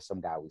opposed to just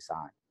some guy we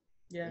signed.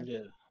 Yeah.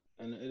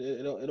 And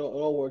it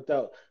all worked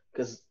out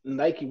because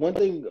Nike, one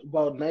thing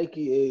about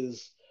Nike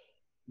is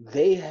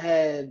they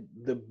had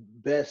the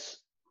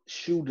best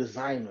shoe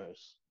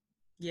designers.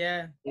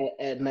 Yeah.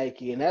 At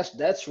Nike. And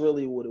that's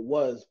really what it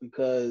was,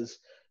 because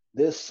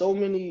there's so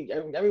many,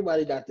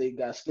 everybody got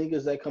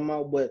sneakers that come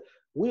out, but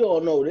we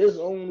all know there's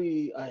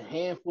only a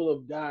handful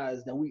of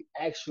guys that we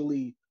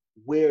actually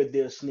wear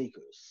their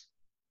sneakers.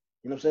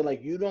 You know what I'm saying?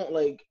 Like, you don't,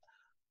 like,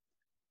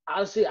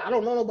 honestly, I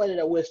don't know nobody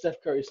that wears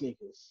Steph Curry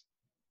sneakers,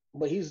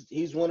 but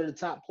he's one of the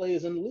top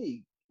players in the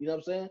league. You know what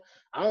I'm saying?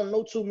 I don't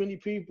know too many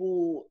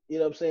people, you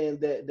know what I'm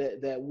saying,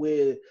 that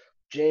wear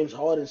James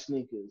Harden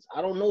sneakers.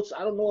 I don't know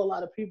a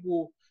lot of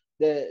people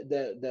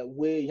that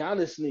wear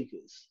Giannis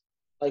sneakers.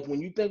 Like,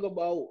 when you think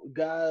about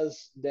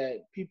guys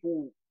that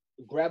people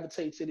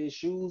gravitate to their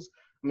shoes,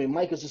 I mean,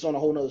 Mike is just on a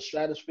whole nother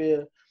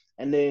stratosphere.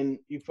 And then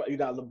you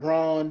got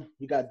LeBron,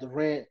 you got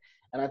Durant,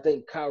 and I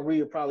think Kyrie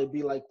would probably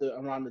be like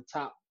around the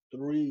top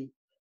three,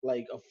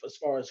 like as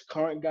far as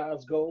current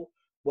guys go.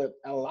 But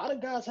a lot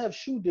of guys have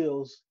shoe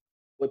deals,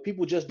 but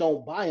people just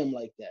don't buy them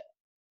like that.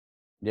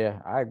 Yeah,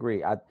 I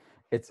agree.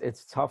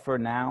 It's tougher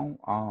now.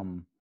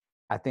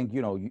 I think,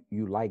 you know,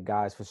 you like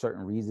guys for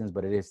certain reasons,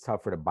 but it is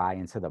tougher to buy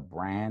into the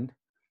brand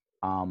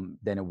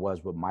than it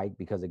was with Mike,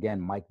 because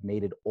again, Mike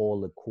made it all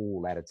look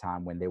cool at a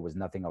time when there was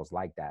nothing else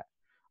like that.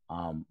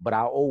 But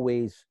I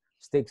always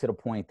stick to the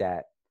point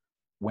that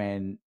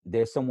when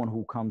there's someone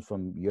who comes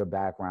from your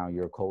background,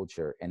 your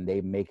culture, and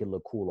they make it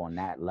look cool on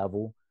that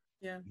level,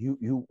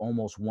 you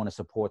almost want to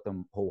support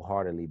them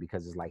wholeheartedly,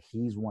 because it's like,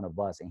 he's one of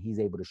us and he's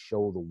able to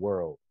show the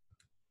world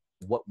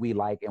what we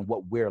like and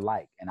what we're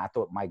like. And I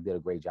thought Mike did a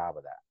great job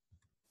of that.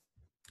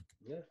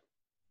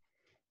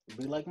 Yeah.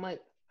 Be like Mike.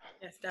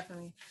 Yes,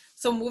 definitely.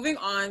 So moving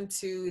on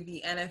to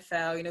the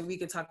NFL, you know, we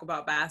could talk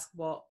about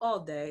basketball all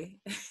day.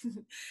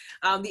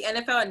 The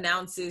NFL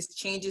announces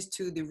changes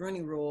to the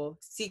Rooney Rule,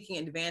 seeking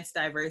advanced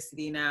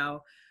diversity.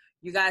 Now,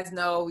 you guys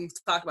know we've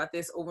talked about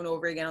this over and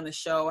over again on the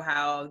show,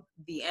 how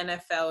the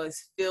NFL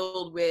is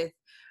filled with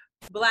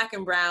Black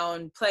and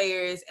brown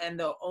players, and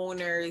the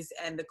owners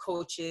and the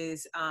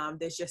coaches.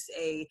 There's just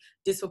a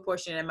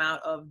disproportionate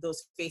amount of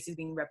those faces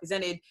being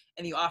represented,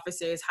 and the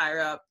offices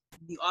higher up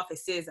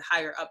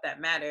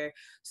that matter.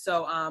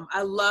 So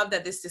I love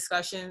that this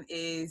discussion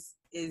is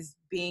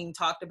being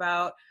talked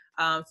about.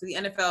 So the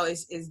NFL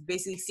is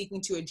basically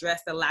seeking to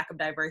address the lack of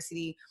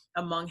diversity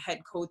among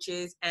head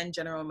coaches and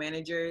general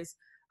managers.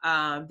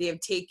 They have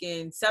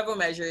taken several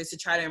measures to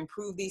try to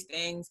improve these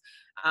things.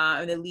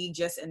 And the league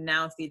just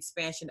announced the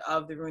expansion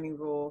of the Rooney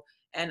Rule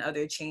and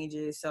other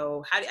changes.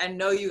 So I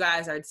know you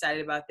guys are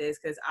excited about this,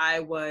 because I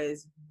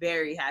was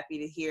very happy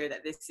to hear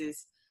that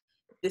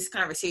this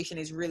conversation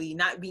is really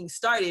not being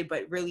started,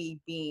 but really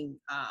being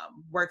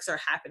works are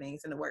happening.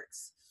 It's in the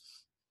works.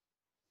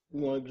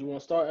 You want to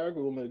start, Eric,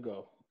 or want me to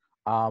go?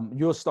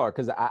 You'll start,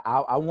 because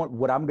I want,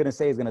 what I'm going to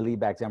say is going to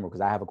lead back to Emerald,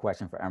 because I have a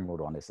question for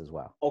Emerald on this as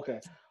well. Okay.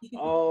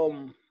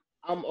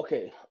 I'm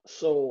okay.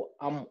 So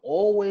I'm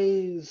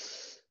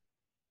always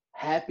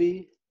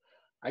happy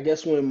I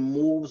guess when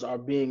moves are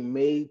being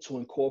made to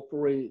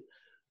incorporate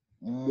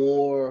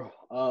more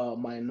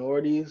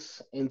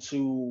minorities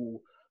into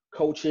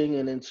coaching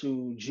and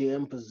into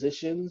GM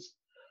positions.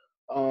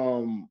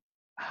 Um,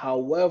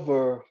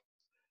 However,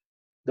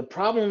 the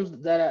problems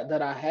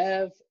that I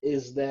have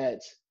is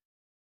that,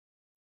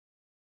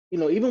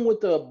 even with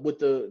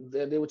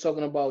the they were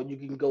talking about, you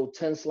can go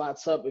 10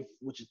 slots up if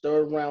with your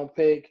third round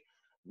pick,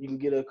 you can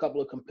get a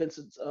couple of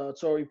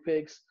compensatory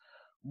picks.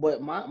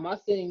 But my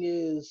thing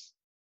is,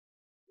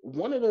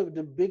 one of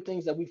the big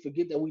things that we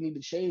forget that we need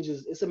to change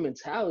is it's a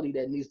mentality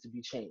that needs to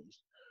be changed.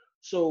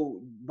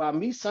 So by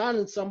me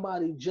signing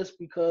somebody just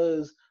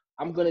because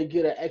I'm gonna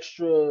get an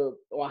extra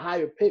or a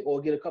higher pick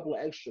or get a couple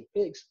of extra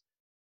picks,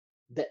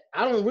 that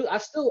I don't really, I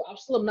still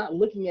am not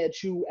looking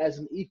at you as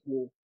an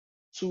equal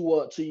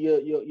to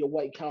your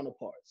white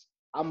counterparts.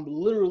 I'm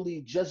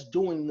literally just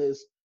doing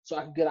this so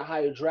I can get a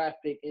higher draft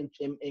pick and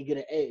get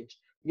an edge,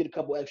 get a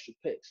couple extra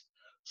picks.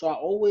 So I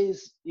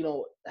always,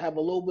 have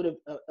a little bit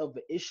of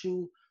an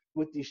issue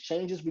with these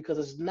changes because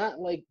it's not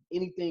like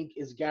anything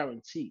is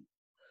guaranteed.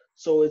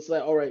 So it's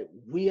like, all right,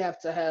 we have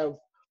to have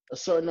a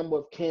certain number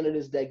of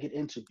candidates that get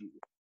interviewed.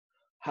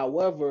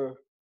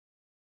 However,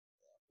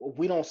 if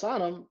we don't sign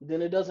them,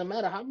 then it doesn't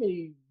matter how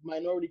many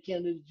minority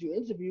candidates you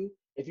interview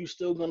if you're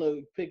still gonna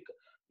pick,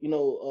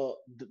 the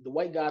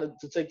white guy to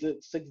take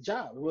the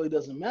job. It really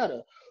doesn't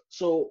matter.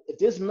 So if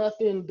there's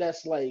nothing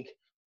that's like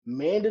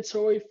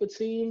mandatory for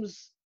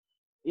teams,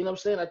 you know what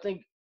I'm saying? I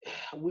think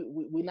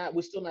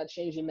we're still not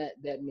changing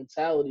that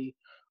mentality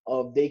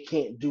of they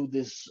can't do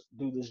this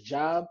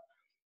job.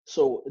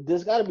 So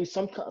there's got to be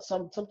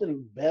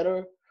something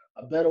better,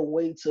 a better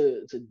way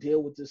to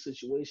deal with this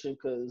situation.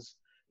 Because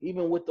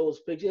even with those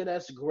picks, yeah,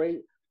 that's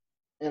great,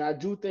 and I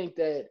do think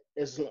that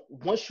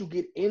once you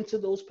get into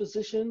those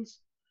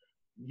positions,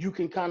 you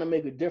can kind of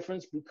make a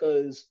difference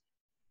because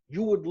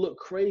you would look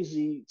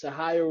crazy to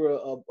hire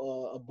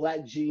a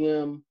black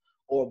GM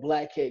or a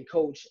black head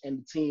coach and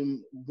the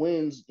team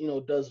wins,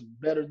 does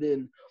better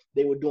than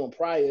they were doing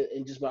prior,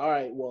 and just be all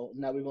right, well,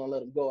 now we're gonna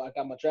let him go. I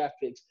got my draft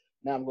picks.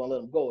 Now I'm gonna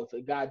let him go. If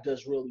a guy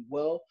does really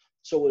well,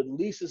 so at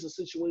least it's a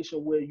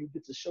situation where you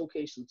get to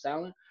showcase some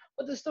talent.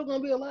 But there's still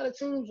gonna be a lot of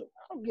teams. I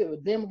don't give a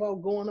damn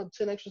about going up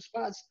 10 extra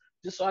spots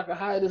just so I can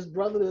hire this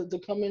brother to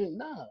come in.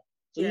 Nah.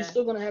 So you're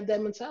still gonna have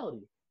that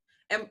mentality.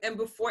 And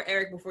before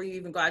Eric, before you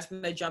even go, I just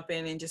want to jump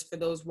in, and just for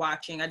those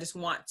watching, I just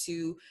want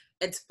to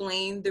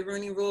explain the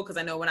Rooney Rule because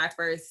I know when I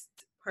first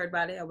heard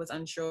about it, I was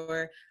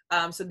unsure.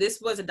 So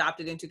this was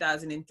adopted in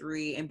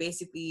 2003, and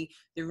basically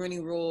the Rooney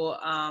Rule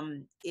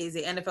is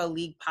an NFL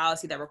league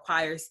policy that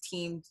requires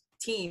teams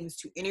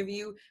to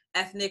interview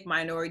ethnic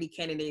minority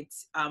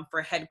candidates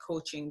for head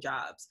coaching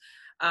jobs.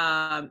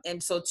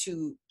 And so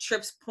to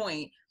Tripp's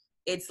point,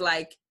 it's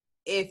like,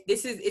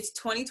 it's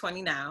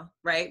 2020 now,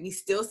 right? We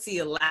still see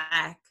a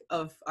lack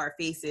of our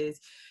faces.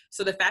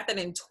 So the fact that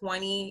in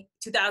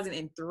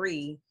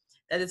 2003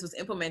 that this was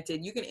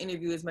implemented, you can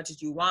interview as much as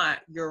you want.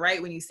 You're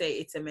right when you say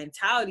it's a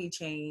mentality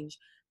change,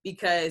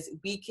 because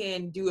we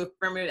can do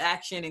affirmative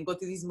action and go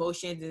through these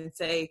motions and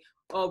say,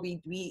 oh, we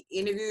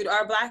interviewed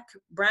our black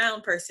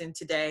brown person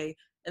today,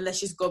 and let's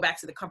just go back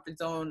to the comfort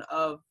zone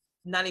of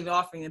not even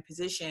offering a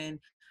position.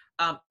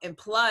 And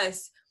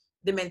plus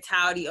the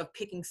mentality of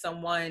picking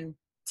someone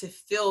to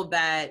fill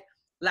that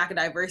lack of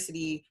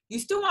diversity. You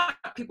still want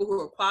people who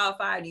are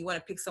qualified, and you want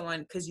to pick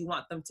someone because you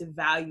want them to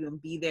value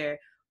and be there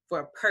for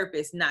a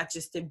purpose, not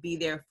just to be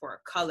there for a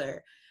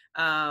color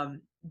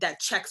that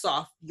checks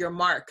off your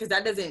mark, because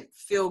that doesn't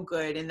feel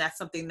good, and that's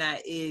something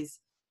that is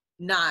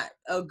not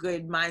a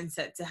good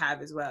mindset to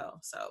have as well.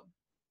 So,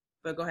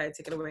 but go ahead,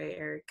 take it away,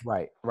 Eric.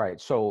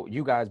 Right. So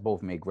you guys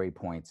both make great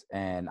points,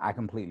 and I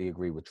completely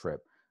agree with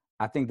Tripp.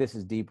 I think this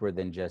is deeper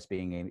than just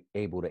being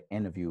able to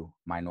interview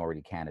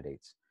minority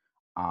candidates.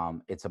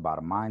 It's about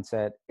a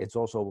mindset. It's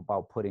also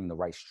about putting the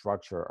right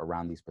structure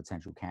around these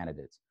potential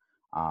candidates.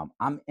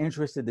 I'm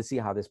interested to see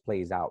how this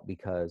plays out,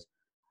 because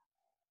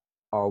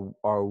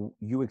are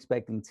you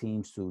expecting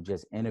teams to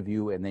just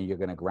interview and then you're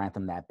going to grant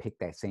them that pick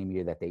that same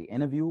year that they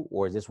interview?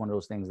 Or is this one of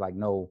those things like,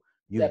 no,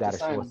 you've got to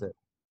show us it?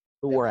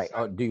 Right.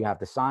 Or do you have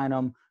to sign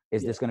them?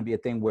 Is this going to be a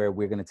thing where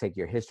we're going to take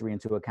your history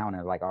into account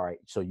and like, all right,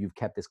 so you've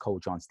kept this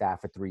coach on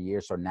staff for 3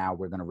 years, so now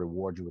we're going to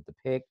reward you with the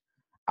pick?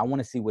 I want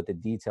to see what the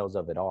details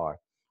of it are.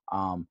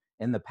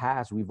 In the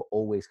past, we've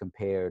always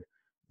compared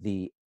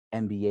the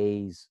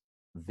NBA's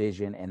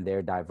vision and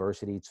their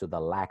diversity to the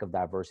lack of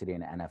diversity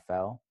in the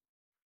NFL.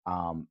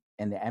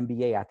 In the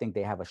NBA, I think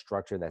they have a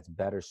structure that's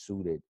better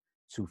suited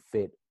to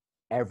fit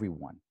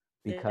everyone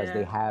because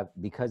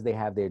they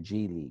have their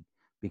G League,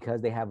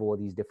 because they have all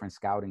these different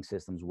scouting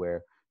systems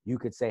where you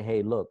could say,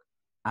 hey, look,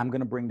 I'm going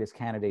to bring this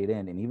candidate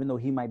in. And even though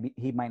he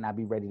might not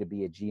be ready to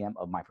be a GM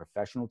of my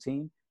professional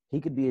team,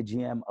 he could be a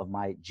GM of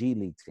my G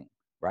League team,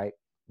 right?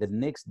 The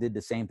Knicks did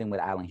the same thing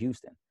with Allen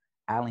Houston.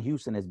 Allen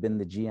Houston has been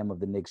the GM of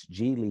the Knicks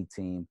G League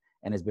team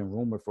and has been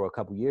rumored for a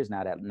couple years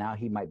now that now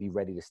he might be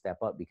ready to step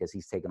up because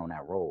he's taken on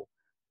that role.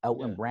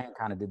 Elton Brand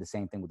kind of did the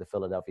same thing with the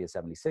Philadelphia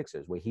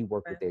 76ers, where he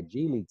worked with their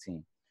G League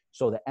team.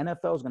 So the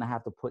NFL is going to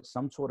have to put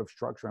some sort of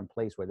structure in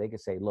place where they can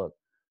say, look,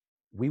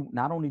 we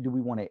not only do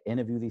we want to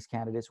interview these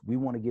candidates, we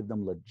want to give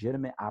them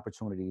legitimate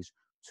opportunities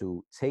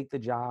to take the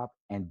job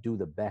and do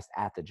the best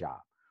at the job.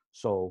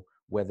 So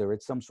whether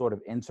it's some sort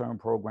of intern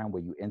program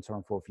where you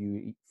intern for a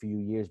few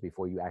years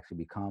before you actually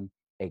become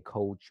a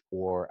coach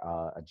or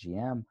a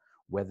GM,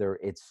 whether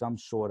it's some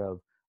sort of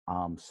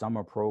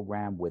summer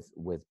program with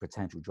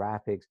potential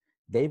draft picks,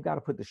 they've got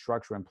to put the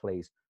structure in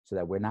place so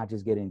that we're not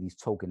just getting these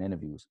token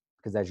interviews.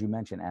 Because as you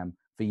mentioned, Em,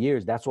 for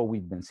years, that's what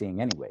we've been seeing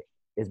anyway.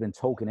 It's been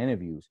token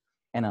interviews.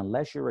 And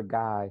unless you're a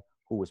guy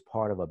who was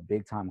part of a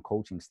big time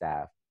coaching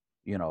staff,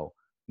 you know,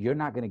 you're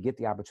not going to get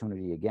the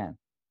opportunity again.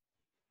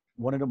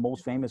 One of the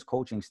most famous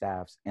coaching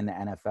staffs in the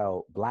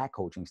NFL, black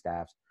coaching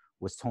staffs,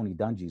 was Tony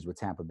Dungy's with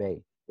Tampa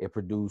Bay. It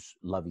produced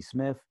Lovie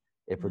Smith.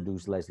 It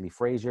produced Leslie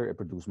Frazier. It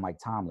produced Mike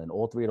Tomlin.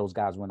 All three of those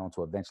guys went on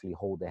to eventually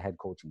hold the head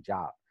coaching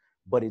job.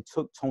 But it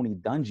took Tony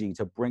Dungy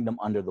to bring them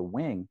under the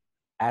wing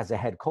as a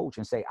head coach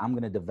and say, I'm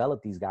going to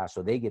develop these guys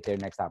so they get their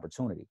next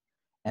opportunity.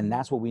 And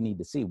that's what we need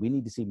to see. We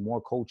need to see more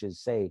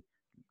coaches say,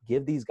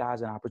 give these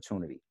guys an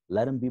opportunity.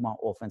 Let them be my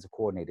offensive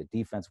coordinator,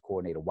 defensive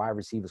coordinator, wide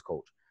receivers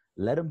coach.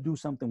 Let them do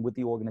something with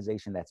the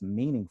organization that's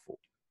meaningful,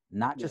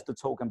 not just the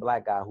token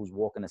black guy who's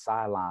walking the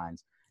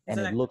sidelines and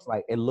it looks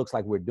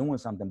like we're doing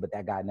something, but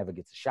that guy never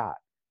gets a shot.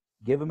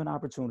 Give him an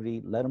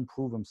opportunity, let him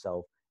prove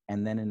himself,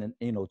 and then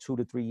in 2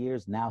 to 3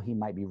 years, now he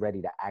might be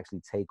ready to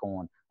actually take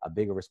on a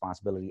bigger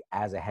responsibility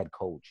as a head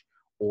coach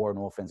or an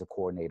offensive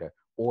coordinator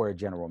or a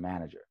general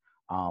manager.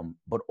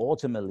 But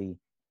ultimately,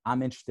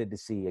 I'm interested to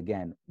see,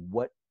 again,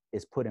 what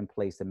is put in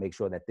place to make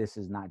sure that this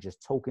is not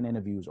just token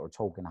interviews or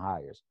token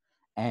hires.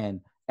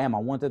 And Em, I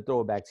want to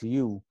throw it back to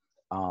you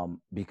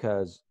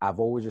because I've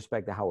always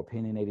respected how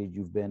opinionated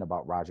you've been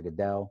about Roger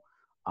Goodell.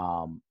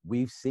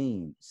 We've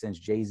seen, since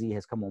Jay-Z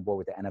has come on board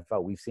with the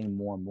NFL, we've seen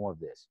more and more of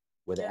this,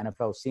 where the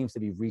NFL seems to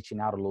be reaching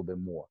out a little bit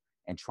more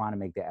and trying to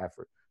make the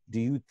effort. Do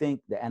you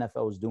think the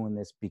NFL is doing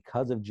this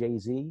because of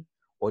Jay-Z,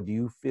 or do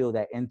you feel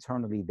that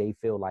internally they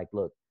feel like,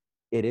 look,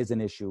 it is an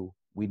issue,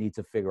 we need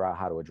to figure out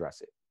how to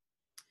address it?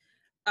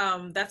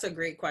 That's a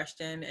great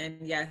question.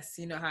 And yes,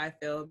 you know how I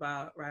feel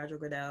about Roger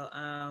Goodell.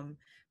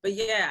 But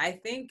yeah, I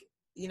think,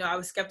 I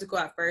was skeptical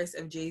at first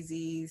of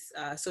Jay-Z's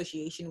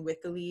association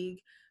with the league,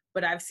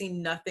 but I've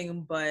seen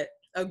nothing but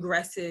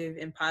aggressive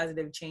and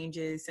positive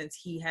changes since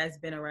he has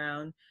been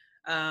around.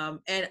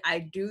 And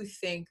I do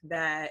think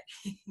that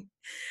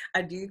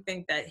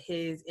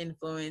his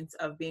influence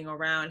of being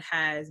around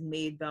has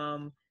made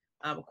them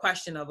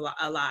question a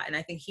lot. And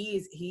I think he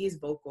is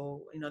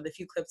vocal. The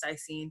few clips I've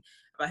seen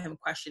about him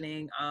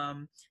questioning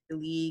the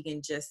league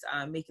and just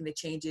making the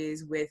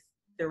changes with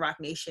the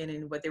Rock Nation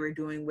and what they were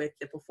doing with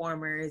the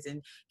performers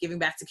and giving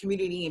back to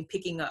community and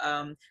picking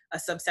a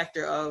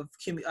subsector of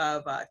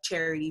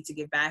charity to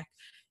give back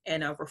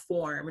and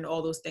reform and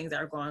all those things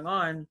that are going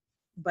on.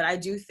 But I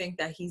do think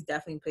that he's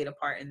definitely played a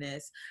part in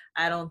this.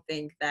 I don't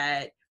think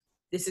that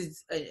this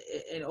is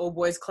an old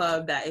boys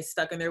club that is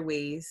stuck in their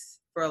ways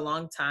for a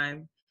long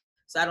time.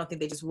 So I don't think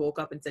they just woke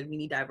up and said, we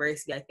need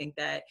diversity. I think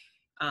that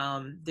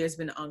there's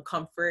been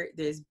uncomfort.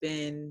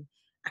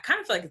 I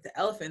kind of feel like it's the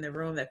elephant in the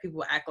room that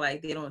people act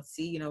like they don't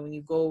see. When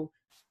you go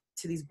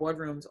to these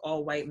boardrooms,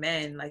 all white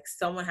men, like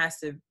someone has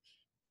to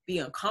be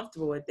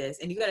uncomfortable with this.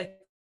 And you got to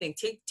think,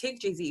 take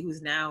Jay-Z,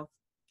 who's now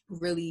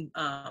really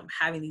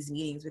having these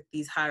meetings with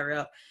these higher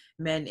up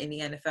men in the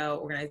NFL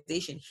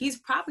organization. He's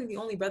probably the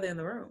only brother in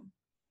the room.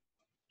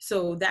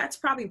 So that's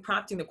probably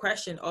prompting the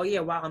question, oh yeah,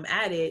 while I'm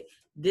at it,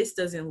 this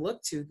doesn't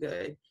look too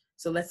good.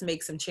 So let's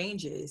make some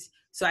changes.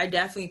 So I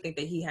definitely think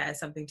that he has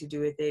something to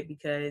do with it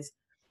because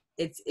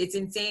it's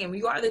insane. When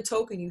you are the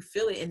token, you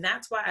feel it. And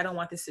that's why I don't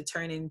want this to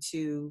turn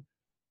into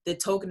the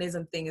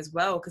tokenism thing as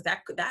well, because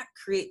that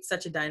creates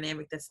such a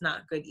dynamic that's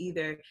not good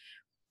either.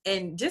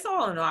 And just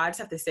all in all, I just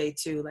have to say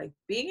too, like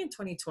being in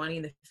 2020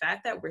 and the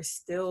fact that we're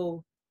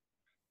still,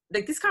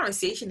 like this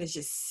conversation is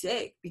just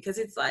sick because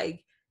it's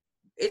like,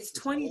 it's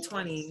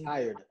 2020.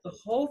 The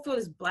whole field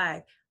is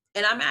black.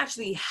 And I'm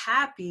actually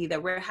happy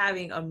that we're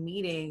having a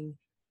meeting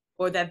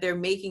or that they're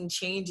making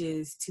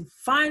changes to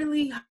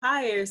finally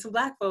hire some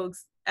black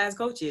folks as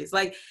coaches.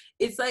 Like,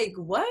 it's like,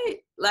 what?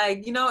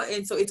 Like,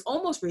 and so it's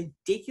almost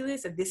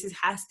ridiculous that this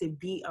has to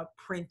be a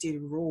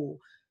printed rule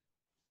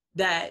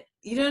that,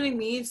 you know what I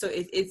mean? So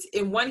it's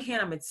in one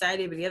hand, I'm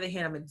excited, but the other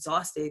hand, I'm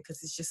exhausted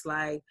because it's just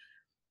like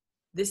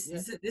this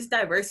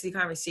diversity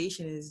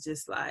conversation is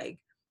just like,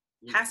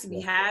 has to be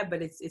had,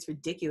 but it's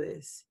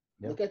ridiculous.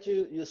 Look at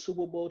your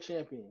Super Bowl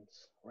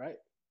champions, right?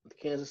 The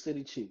Kansas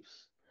City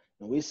Chiefs.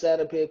 And we sat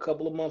up here a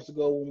couple of months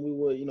ago when we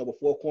were,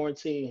 before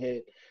quarantine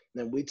hit,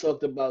 and we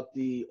talked about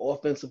the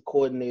offensive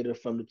coordinator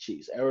from the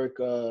Chiefs, Eric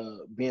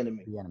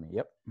Bieniemy.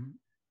 Yep.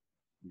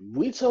 Mm-hmm.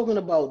 We talking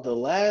about the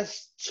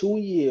last 2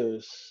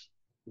 years.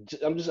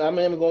 I'm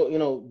even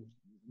going,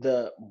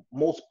 the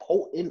most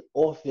potent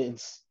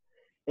offense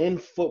in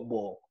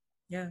football.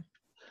 Yeah.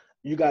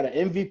 You got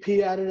an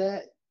MVP out of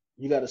that.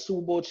 You got a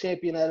Super Bowl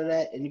champion out of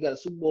that, and you got a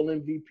Super Bowl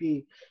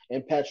MVP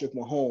in Patrick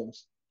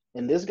Mahomes.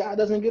 And this guy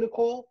doesn't get a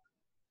call?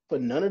 for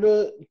none of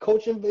the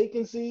coaching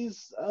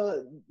vacancies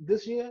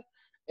this year,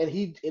 and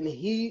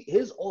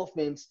his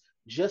offense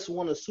just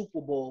won a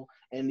Super Bowl,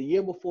 and the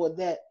year before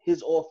that,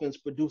 his offense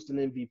produced an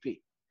MVP,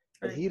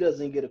 but he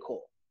doesn't get a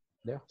call.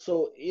 Yeah.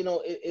 So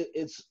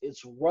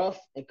it's rough,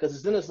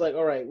 because then it's like,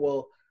 all right,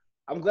 well,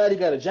 I'm glad he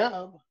got a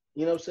job.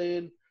 You know what I'm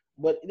saying?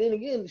 But then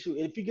again,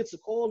 if he gets a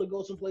call to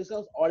go someplace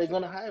else, are they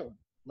going to hire him?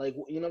 Like,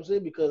 you know what I'm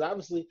saying? Because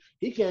obviously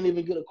he can't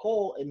even get a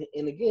call,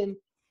 and again,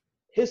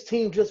 his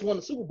team just won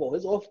the Super Bowl.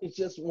 His offense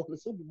just won the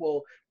Super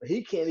Bowl, but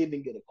he can't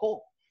even get a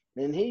call.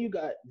 And here you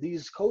got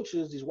these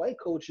coaches, these white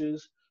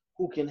coaches,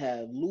 who can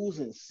have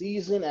losing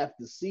season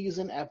after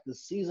season after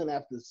season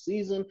after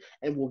season,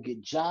 and will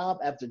get job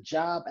after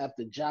job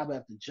after job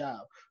after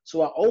job.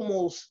 So I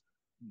almost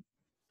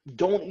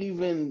don't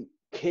even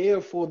care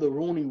for the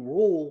Rooney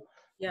Rule,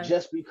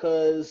 just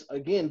because,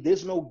 again,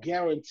 there's no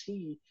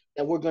guarantee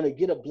that we're going to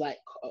get a black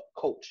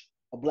coach,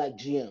 a black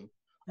GM,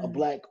 a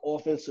black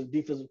offensive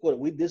defensive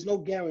coordinator. There's no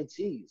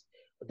guarantees.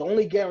 But the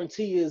only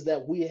guarantee is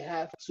that we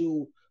have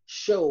to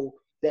show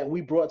that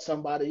we brought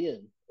somebody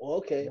in. Well,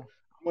 okay,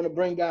 I'm going to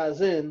bring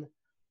guys in,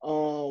 and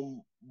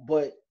I'm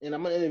going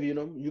to interview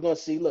them. You're going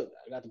to see, look,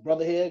 I got the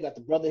brother here, got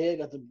the brother here,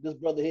 got this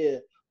brother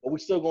here, but we're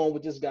still going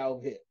with this guy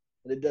over here.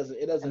 And it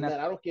doesn't matter.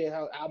 I don't care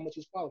how much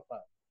he's qualified.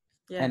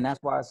 Yeah. And that's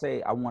why I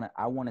say I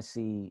want to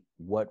see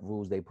what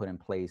rules they put in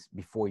place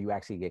before you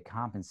actually get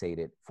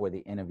compensated for the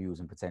interviews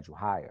and potential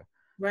hire.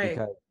 Right.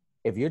 Because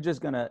if you're just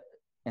going to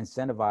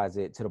incentivize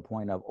it to the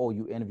point of, oh,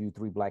 you interview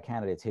 3 black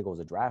candidates, here goes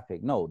a draft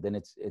pick. No, then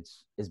it's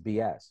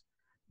BS.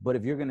 But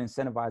if you're going to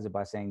incentivize it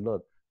by saying,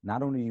 look,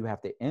 not only do you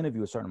have to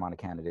interview a certain amount of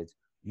candidates,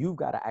 you've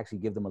got to actually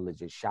give them a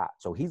legit shot.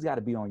 So he's got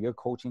to be on your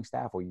coaching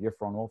staff or your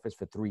front office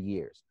for 3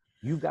 years.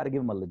 You've got to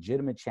give him a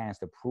legitimate chance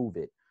to prove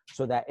it,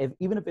 so that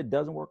even if it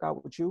doesn't work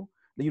out with you,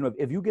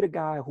 if you get a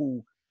guy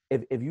who,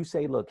 if you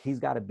say, look, he's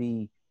got to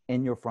be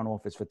in your front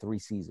office for 3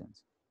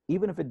 seasons,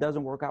 even if it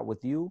doesn't work out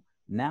with you,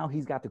 now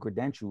he's got the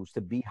credentials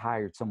to be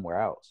hired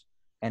somewhere else.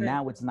 And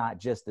now it's not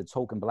just the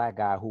token black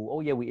guy who,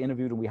 oh yeah, we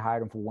interviewed him, we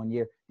hired him for 1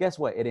 year. Guess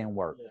what? It didn't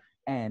work. Yeah.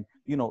 And,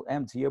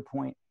 Em, to your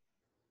point,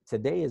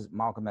 today is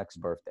Malcolm X's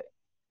birthday.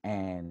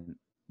 And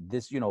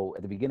this,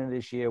 at the beginning of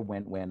this year,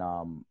 when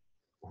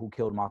Who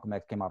Killed Malcolm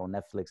X came out on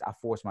Netflix, I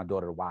forced my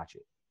daughter to watch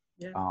it.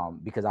 Yeah.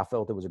 Because I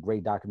felt it was a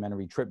great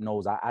documentary. Trip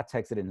knows I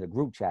texted it in the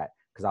group chat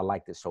because I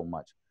liked it so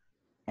much.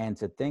 And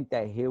to think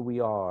that here we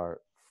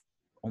are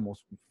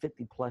almost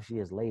 50 plus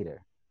years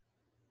later,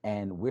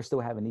 and we're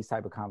still having these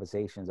type of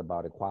conversations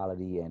about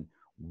equality and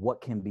what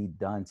can be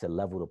done to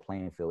level the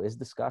playing field, it's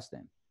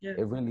disgusting. Yeah.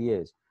 It really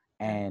is.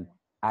 And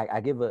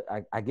I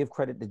give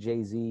credit to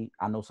Jay-Z.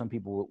 I know some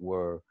people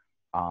were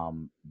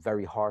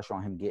very harsh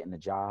on him getting the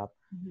job,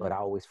 but I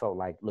always felt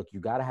like, look, you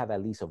got to have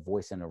at least a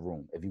voice in the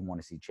room if you want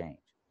to see change.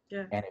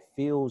 Yeah. And it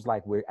feels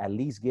like we're at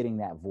least getting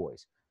that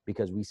voice,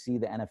 because we see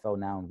the NFL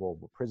now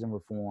involved with prison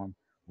reform.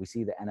 We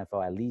see the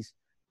NFL at least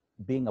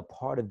being a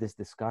part of this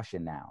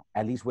discussion now,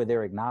 at least where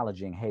they're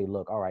acknowledging, hey,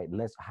 look, all right,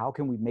 how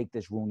can we make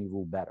this Rooney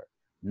Rule better?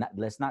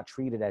 Let's not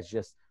treat it as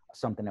just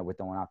something that we're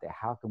throwing out there.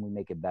 How can we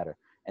make it better?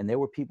 And there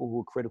were people who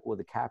were critical of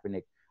the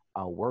Kaepernick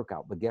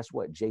workout, but guess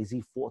what?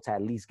 Jay-Z fought to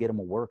at least get him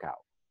a workout.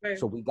 Right.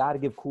 So we got to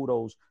give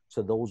kudos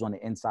to those on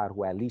the inside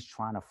who are at least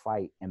trying to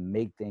fight and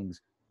make things,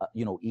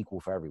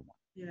 equal for everyone.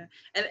 Yeah.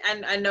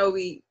 And I know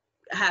we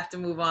have to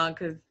move on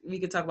because we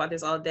could talk about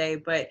this all day,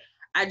 but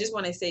I just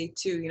want to say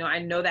too, I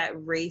know that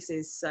race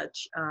is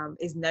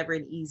is never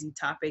an easy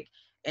topic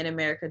in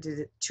America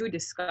to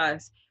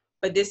discuss,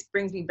 but this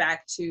brings me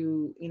back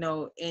to,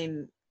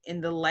 in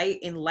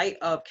light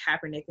of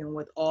Kaepernick and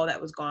with all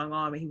that was going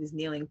on when he was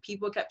kneeling,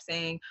 people kept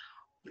saying,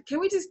 can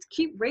we just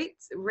keep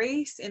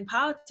race and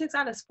politics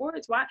out of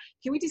sports? Why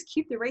can we just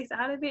keep the race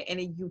out of it?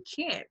 And you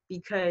can't,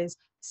 because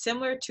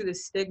similar to the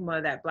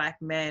stigma that Black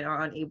men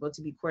are unable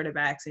to be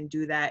quarterbacks and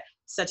do that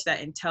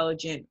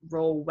intelligent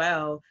role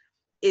well,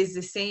 is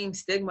the same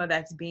stigma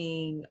that's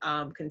being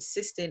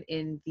consistent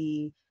in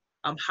the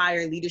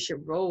higher leadership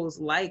roles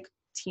like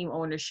team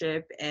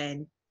ownership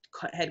and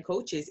head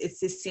coaches. It's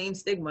the same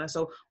stigma.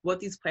 So what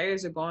these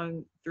players are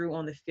going through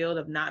on the field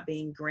of not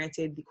being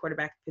granted the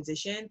quarterback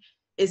position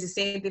is the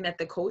same thing that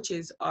the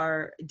coaches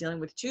are dealing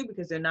with too,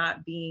 because they're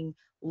not being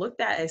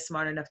looked at as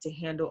smart enough to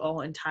handle a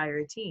whole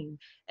entire team.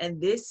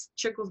 And this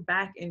trickles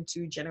back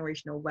into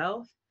generational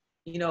wealth.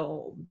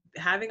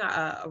 Having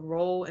a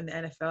role in the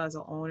NFL as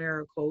an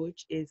owner or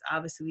coach is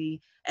obviously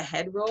a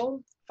head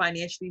role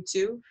financially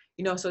too,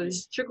 so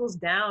this trickles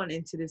down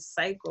into this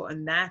cycle.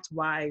 And that's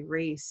why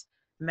race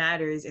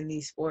matters in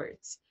these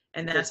sports.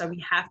 And that's why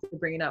we have to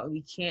bring it up.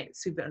 We can't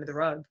sweep it under the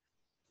rug.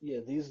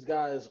 Yeah, these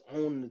guys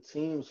own the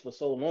teams for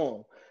so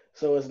long.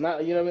 So it's not,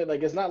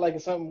 like, it's not like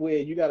it's something where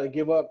you got to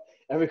give up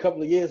every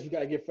couple of years. You got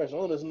to get fresh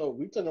owners. No,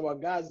 we're talking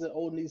about guys that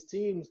own these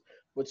teams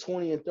for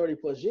 20 and 30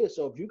 plus years.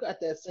 So if you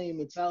got that same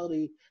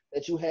mentality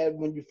that you had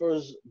when you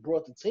first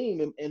brought the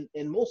team,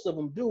 and most of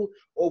them do,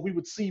 or we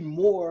would see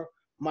more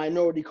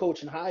minority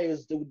coaching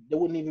hires, there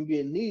wouldn't even be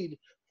a need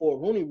for a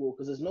Rooney Rule,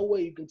 because there's no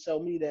way you can tell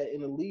me that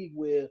in a league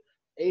where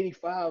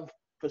 85%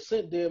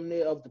 damn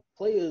near of the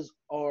players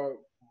are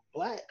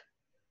black,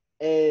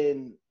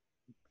 and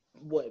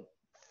what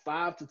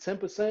 5 to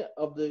 10%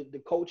 of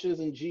the coaches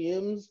and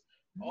GMs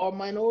are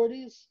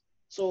minorities.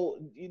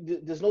 So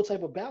there's no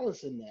type of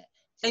balance in that.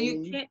 So And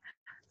you can't.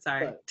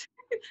 Sorry,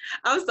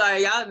 I'm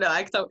sorry, y'all know.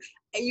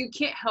 And you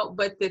can't help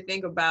but to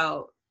think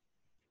about.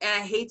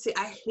 And I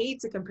hate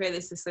to compare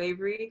this to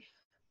slavery,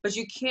 but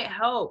you can't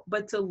help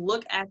but to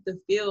look at the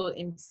field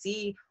and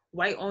see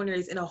white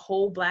owners in a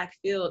whole black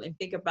field and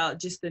think about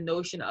just the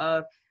notion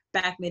of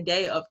back in the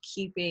day of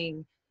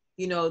keeping,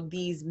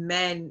 these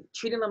men,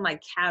 treating them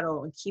like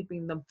cattle and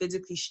keeping them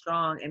physically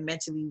strong and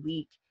mentally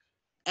weak.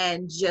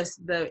 And just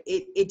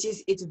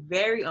it's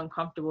very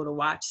uncomfortable to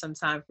watch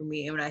sometimes for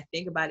me. And when I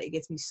think about it, it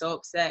gets me so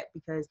upset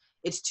because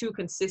it's too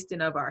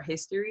consistent of our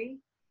history,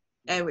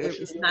 and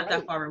it's not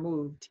that far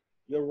removed.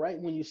 You're right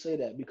when you say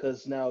that,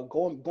 because now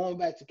going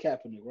back to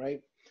Kaepernick,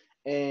 right?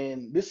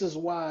 And this is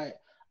why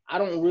I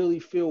don't really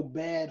feel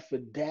bad for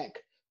Dak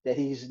that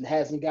he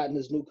hasn't gotten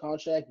his new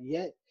contract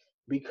yet,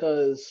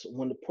 because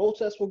when the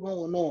protests were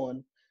going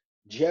on,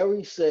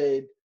 Jerry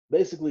said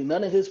basically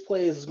none of his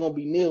players is going to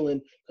be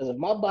kneeling, because if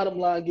my bottom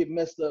line get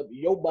messed up,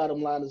 your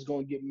bottom line is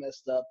going to get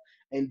messed up.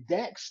 And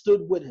Dak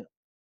stood with him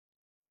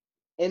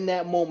in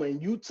that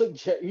moment. You took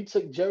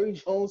Jerry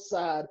Jones'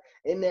 side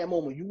in that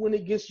moment. You went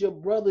against your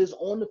brothers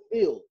on the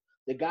field,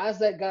 the guys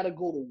that got to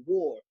go to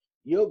war.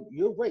 Your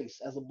race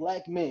as a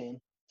black man,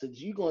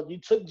 you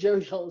took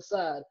Jerry Jones'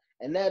 side,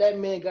 and now that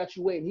man got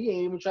you waiting. He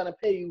ain't even trying to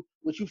pay you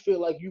what you feel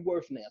like you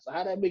worth now. So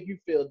how that make you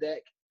feel,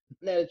 Dak?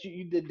 Now that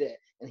you did that,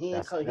 and he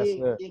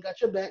ain't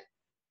got your back.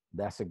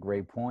 That's a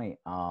great point.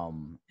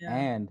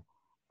 And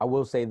I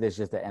will say this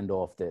just to end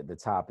off the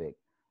topic.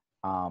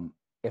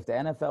 If the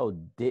NFL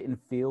didn't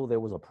feel there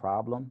was a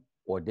problem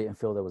or didn't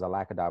feel there was a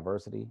lack of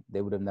diversity,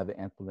 they would have never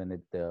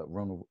implemented the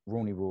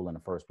Rooney rule in the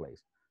first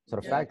place. So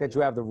the fact that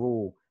you have the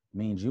rule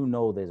means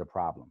there's a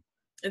problem.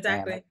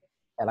 Exactly.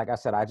 And like I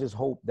said, I just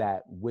hope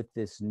that with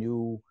this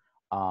new,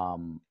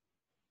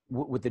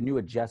 with the new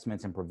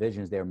adjustments and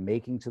provisions they're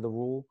making to the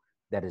rule,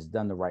 that is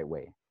done the right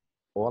way.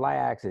 All I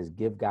ask is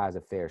give guys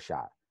a fair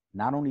shot.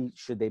 Not only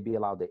should they be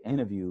allowed to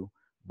interview,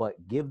 but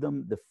give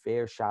them the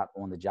fair shot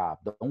on the job.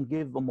 Don't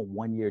give them a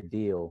 1-year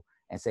deal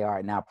and say, all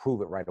right, now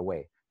prove it right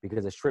away.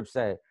 Because as Tripp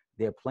said,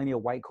 there are plenty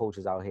of white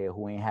coaches out here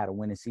who ain't had a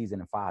winning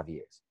season in 5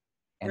 years,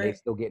 and they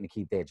still getting to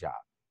keep their job.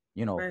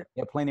 There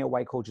are plenty of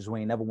white coaches who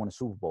ain't never won a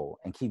Super Bowl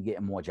and keep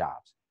getting more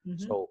jobs.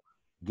 Mm-hmm. So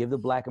give the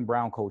black and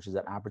brown coaches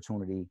an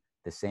opportunity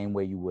the same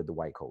way you would the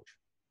white coach.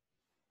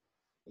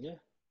 Yeah.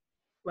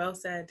 Well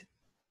said.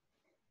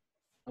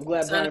 I'm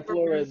glad Brian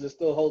Flores is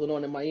still holding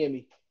on in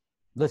Miami.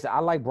 Listen, I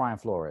like Brian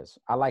Flores.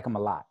 I like him a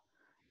lot.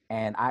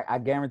 And I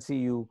guarantee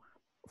you,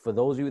 for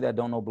those of you that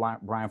don't know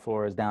Brian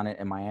Flores down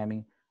in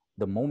Miami,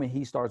 the moment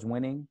he starts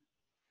winning,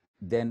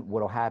 then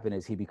what'll happen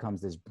is he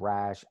becomes this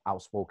brash,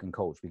 outspoken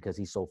coach because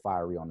he's so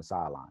fiery on the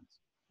sidelines.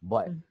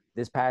 But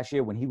this past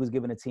year, when he was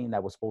given a team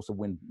that was supposed to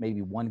win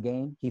maybe 1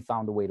 game, he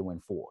found a way to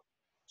win 4.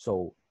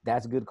 So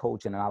that's good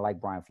coaching, and I like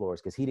Brian Flores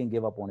because he didn't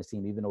give up on his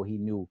team, even though he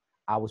knew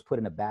I was put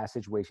in a bad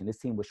situation. This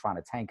team was trying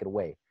to tank it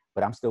away,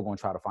 but I'm still going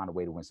to try to find a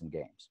way to win some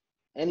games.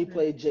 And he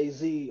played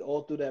Jay-Z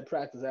all through that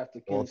practice after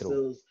Ken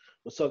Stills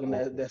was talking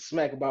that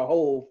smack about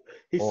Hov.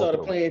 He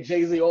started playing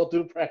Jay-Z all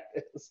through the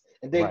practice,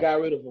 and they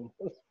got rid of him.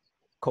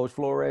 Coach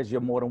Flores,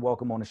 you're more than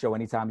welcome on the show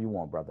anytime you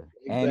want, brother.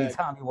 Exactly.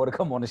 Anytime you want to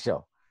come on the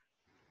show.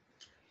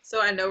 So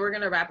I know we're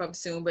going to wrap up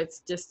soon, but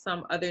just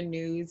some other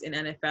news in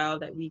NFL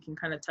that we can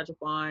kind of touch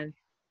upon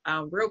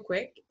real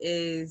quick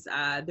is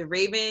the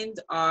Ravens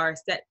are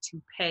set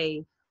to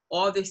pay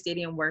all their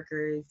stadium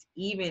workers,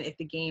 even if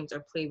the games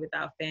are played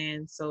without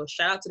fans. So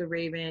shout out to the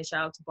Ravens,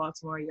 shout out to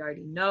Baltimore. You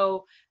already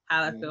know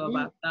how I feel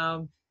about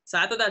them. So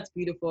I thought that's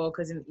beautiful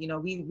because,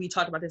 we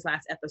talked about this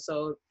last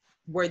episode,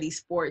 were these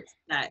sports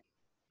that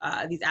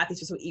these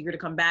athletes were so eager to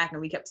come back.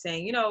 And we kept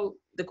saying,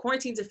 the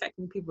quarantine's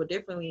affecting people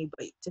differently,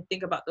 but to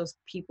think about those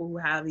people who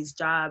have these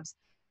jobs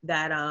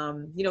that,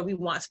 we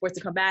want sports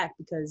to come back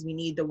because we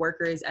need the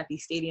workers at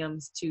these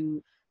stadiums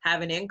to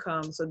have an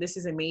income. So this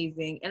is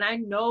amazing. And I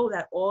know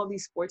that all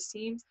these sports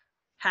teams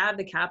have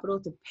the capital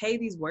to pay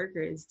these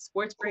workers.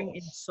 Sports bring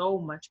in so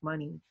much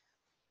money.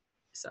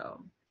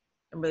 So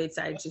I'm really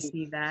excited to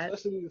see that.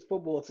 Especially these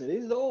football teams.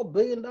 These are all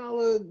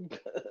billion-dollar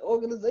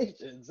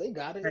organizations. They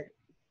got it.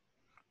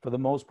 For the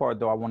most part,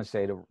 though, I want to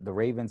say the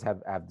Ravens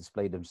have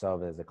displayed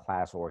themselves as a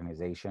class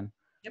organization.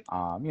 Yep.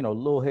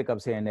 Little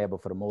hiccups here and there,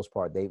 but for the most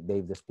part,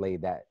 they've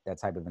displayed that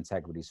type of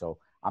integrity. So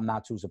I'm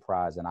not too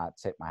surprised, and I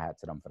tip my hat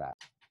to them for that.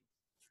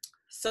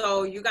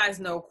 So you guys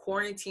know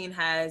quarantine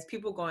has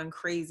people going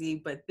crazy,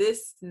 but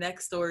this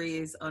next story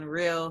is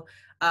unreal.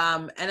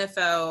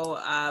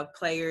 NFL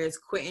players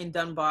Quinton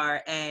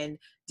Dunbar and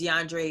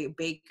DeAndre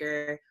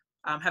Baker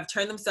have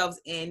turned themselves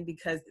in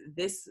because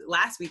this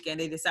last weekend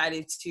they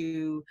decided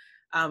to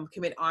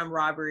commit armed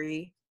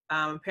robbery.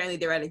 Apparently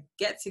they were at a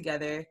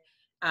get-together,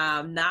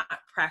 not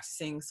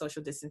practicing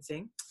social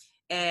distancing.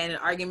 and an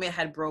argument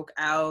had broke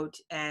out,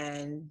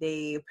 and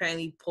they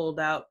apparently pulled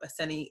out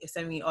a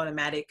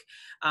semi-automatic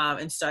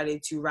and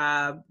started to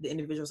rob the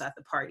individuals at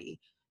the party.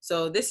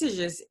 So this is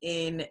just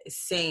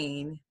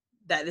insane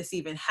that this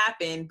even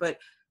happened. But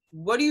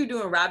what are you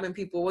doing robbing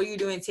people? What are you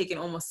doing taking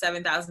almost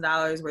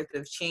 $7,000 worth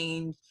of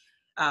change,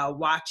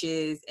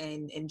 watches,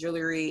 and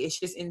jewelry? It's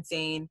just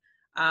insane.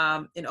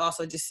 And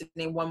also, just to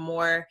name one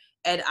more,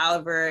 Ed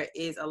Oliver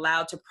is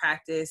allowed to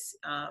practice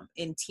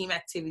in team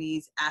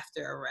activities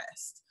after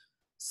arrest.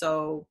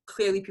 So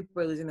clearly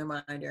people are losing their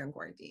mind during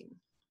quarantine.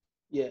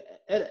 Yeah,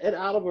 Ed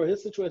Oliver,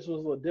 his situation was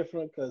a little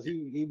different because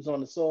he was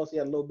on the sauce. He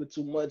had a little bit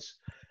too much,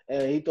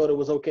 and he thought it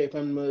was okay for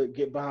him to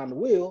get behind the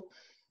wheel.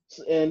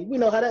 And we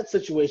know how that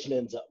situation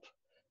ends up.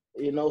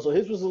 So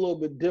his was a little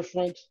bit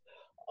different.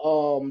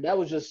 That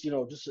was just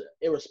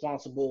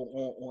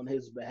irresponsible on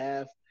his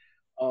behalf.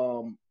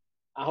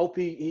 I hope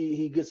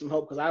he gets some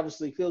help because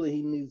obviously clearly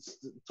he needs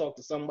to talk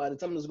to somebody.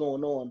 Something's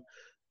going on.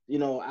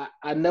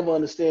 I never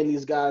understand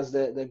these guys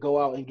that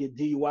go out and get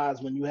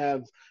DUIs when you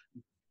have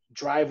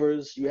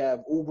drivers, you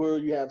have Uber,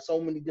 you have so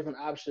many different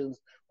options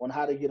on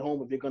how to get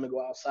home if you're going to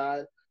go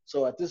outside.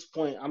 So at this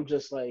point, I'm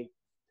just like,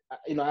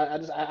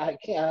 I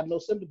can't, I have no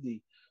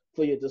sympathy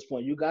for you at this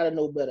point. You got to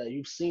know better.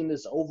 You've seen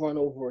this over and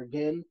over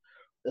again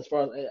as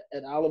far as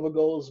Ed Oliver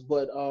goes.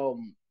 But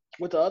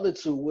with the other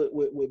two,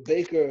 with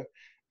Baker,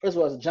 first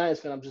of all, as a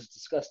Giants fan, I'm just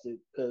disgusted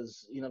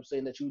because, I'm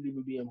saying that you would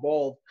even be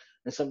involved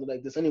in something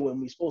like this anyway when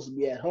we're supposed to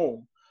be at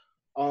home.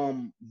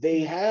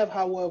 They have,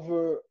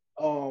 however,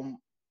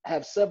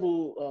 have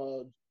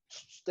several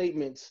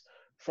statements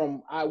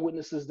from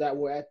eyewitnesses that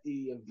were at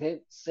the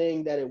event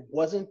saying that it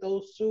wasn't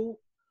those two.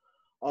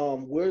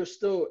 We're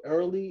still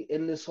early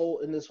in this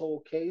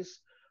whole case.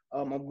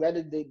 I'm glad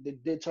that they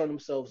did turn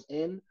themselves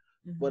in,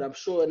 but I'm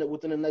sure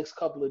within the next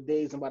couple of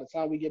days, and by the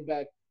time we get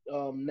back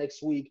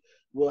next week,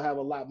 we'll have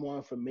a lot more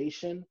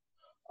information.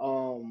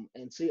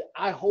 And see,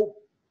 I hope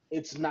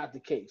it's not the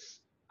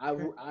case. I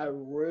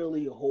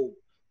really hope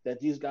that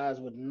these guys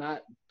would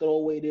not throw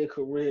away their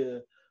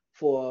career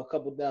for a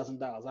couple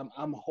 $1,000s.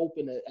 I'm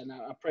hoping that, and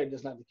I pray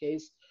that's not the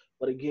case.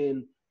 But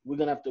again, we're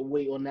gonna have to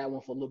wait on that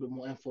one for a little bit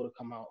more info to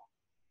come out.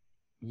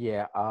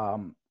 Yeah.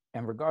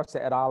 In regards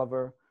to Ed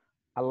Oliver,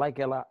 I like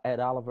Ed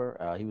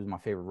Oliver. He was my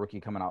favorite rookie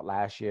coming out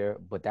last year,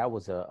 but that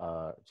was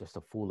just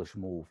a foolish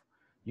move.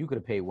 You could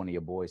have paid one of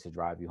your boys to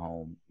drive you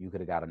home. You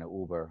could have gotten an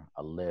Uber,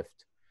 a Lyft.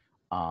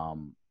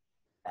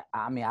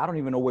 I mean, I don't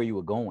even know where you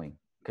were going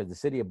because the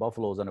city of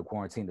Buffalo is under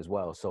quarantine as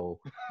well.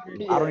 So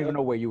I don't even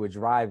know where you were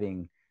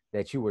driving,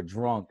 that you were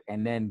drunk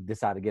and then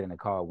decided to get in the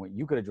car when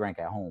you could have drank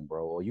at home,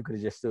 bro, or you could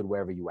have just stood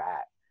wherever you were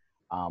at.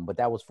 But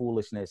that was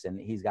foolishness, and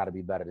he's got to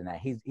be better than that.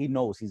 He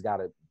knows he's got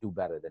to do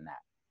better than that.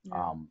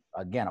 Yeah.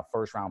 Again, a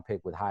first-round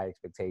pick with high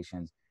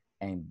expectations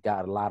and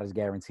got a lot of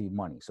guaranteed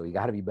money, so he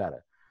got to be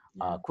better.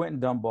 Yeah. Quinton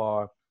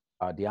Dunbar,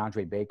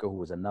 DeAndre Baker, who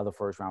was another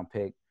first-round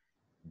pick,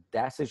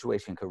 that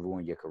situation could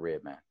ruin your career,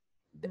 man.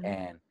 Mm-hmm.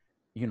 And,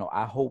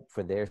 I hope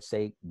for their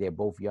sake, they're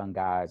both young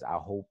guys. I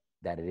hope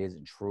that it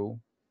isn't true.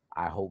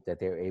 I hope that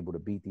they're able to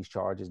beat these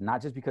charges,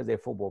 not just because they're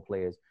football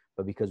players,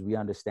 but because we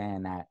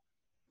understand that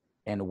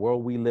in the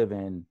world we live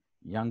in,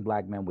 young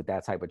black men with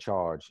that type of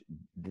charge,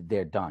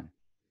 they're done.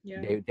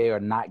 Yeah. They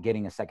are not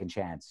getting a second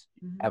chance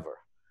ever.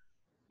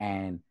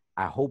 And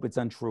I hope it's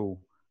untrue.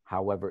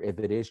 However, if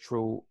it is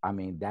true, I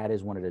mean, that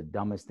is one of the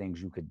dumbest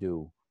things you could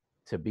do,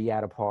 to be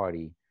at a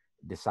party,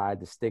 decide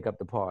to stick up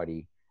the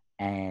party,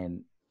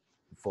 and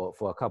for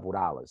a couple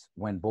dollars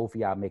when both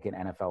of y'all making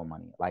NFL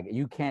money. Like,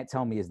 you can't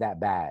tell me it's that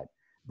bad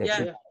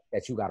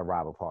that you got to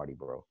rob a party,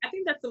 bro. I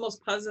think that's the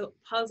most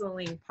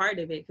puzzling part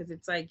of it, because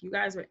it's like, you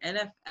guys were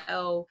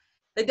NFL.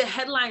 Like, the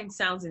headline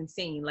sounds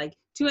insane. Like,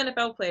 2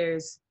 NFL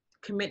players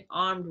commit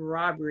armed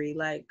robbery.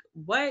 Like,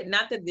 what?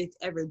 Not that it's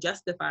ever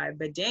justified,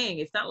 but dang,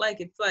 it's not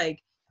like it's like,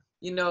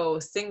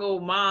 single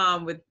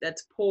mom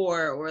that's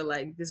poor, or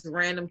like this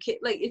random kid.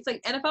 Like, it's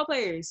like NFL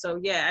players. So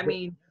yeah, I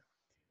mean,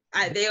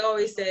 they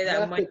always say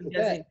that money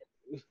doesn't.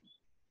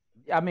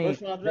 I mean,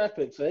 first round draft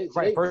picks,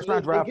 right? First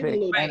round draft pick,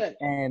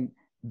 and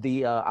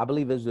the I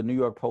believe it was the New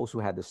York Post who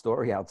had the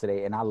story out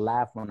today, and I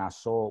laughed when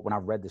I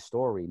read the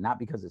story, not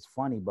because it's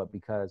funny, but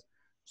because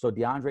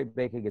DeAndre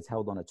Baker gets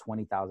held on a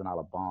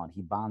 $20,000 bond.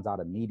 He bonds out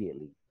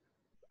immediately.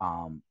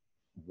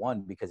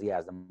 One, because he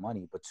has the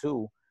money, but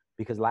two,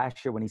 because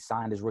last year when he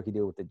signed his rookie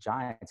deal with the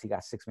Giants, he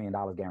got $6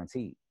 million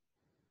guaranteed.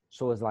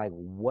 So it's like,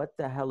 what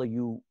the hell are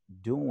you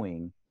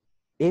doing?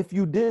 If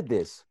you did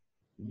this,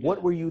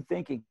 what were you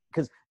thinking?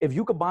 Because if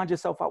you could bond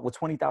yourself out with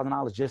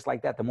 $20,000 just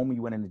like that the moment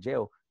you went into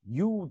jail,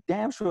 you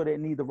damn sure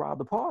didn't need to rob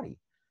the party.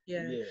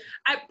 Yeah.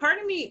 Part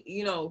of me,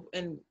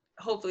 and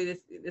hopefully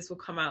this will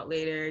come out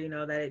later,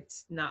 that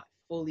it's not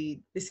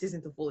fully, this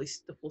isn't the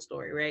full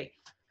story, right?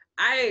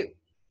 I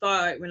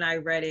thought when I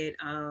read it,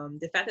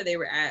 the fact that they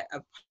were at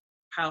a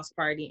house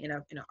party and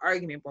an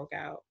argument broke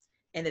out,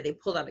 and that they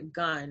pulled out a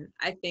gun,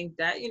 I think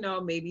that,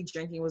 maybe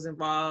drinking was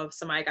involved.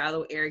 Somebody got a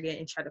little arrogant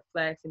and tried to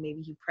flex, and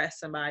maybe he pressed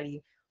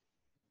somebody.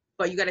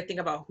 But you got to think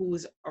about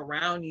who's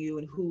around you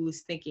and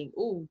who's thinking,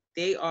 oh,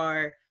 they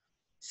are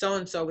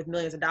so-and-so with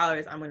millions of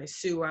dollars, I'm going to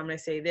sue, or I'm going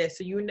to say this.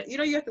 So, you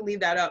have to leave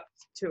that up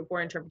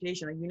for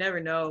interpretation. Like, you never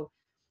know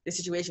the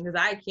situation,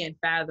 because I can't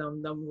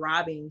fathom them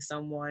robbing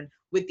someone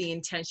with the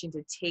intention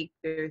to take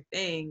their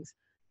things.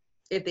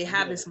 If they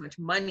have this much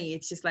money,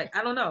 it's just like,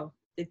 I don't know.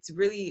 It's a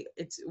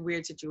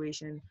weird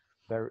situation.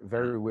 Very,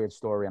 very weird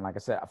story. And like I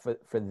said,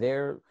 for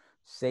their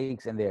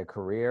sakes and their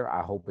career,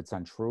 I hope it's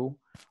untrue,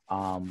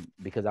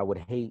 because I would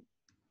hate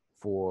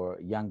for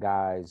young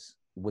guys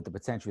with the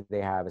potential they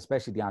have,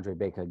 especially DeAndre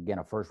Baker, again,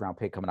 a first-round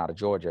pick coming out of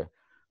Georgia,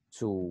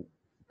 to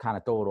kind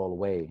of throw it all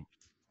away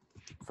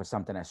for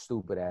something as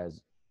stupid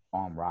as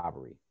armed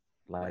robbery.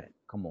 Like,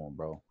 come on,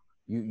 bro.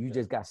 You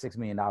just got $6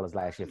 million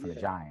last year from the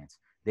Giants.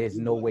 There's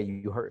no way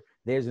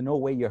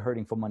you're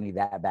hurting for money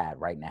that bad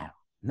right now.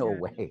 No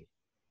way.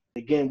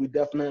 Again, we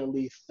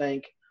definitely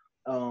thank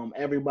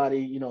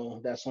everybody,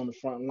 that's on the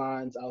front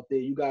lines out there.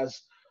 You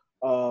guys,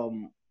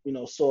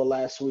 saw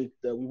last week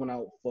that we went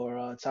out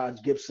for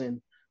Taj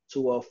Gibson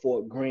to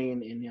Fort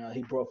Greene, and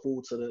he brought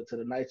food to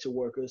the night shift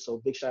workers.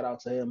 So big shout out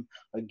to him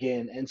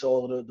again, and to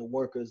all of the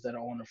workers that are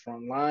on the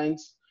front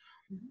lines.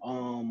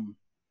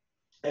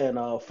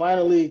 And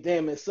finally,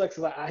 damn, it sucks.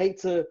 I hate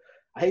to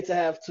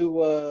have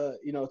to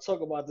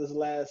talk about this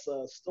last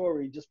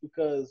story, just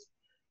because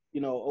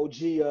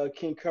OG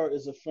King Kurt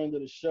is a friend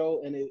of the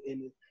show, and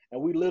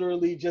we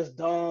literally just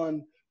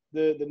donned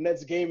the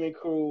Nets gaming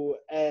crew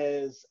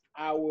as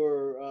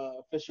our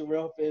official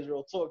Real Fans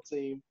Real Talk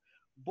team.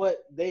 But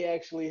they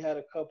actually had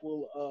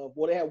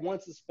they had one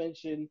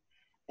suspension,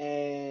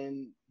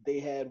 and they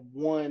had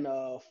one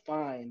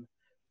fine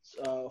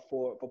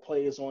for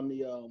players on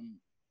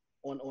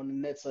the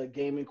Nets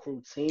gaming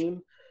crew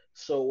team.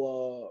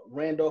 So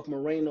Randolph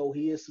Moreno,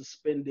 he is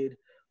suspended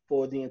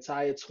for the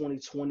entire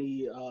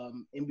 2020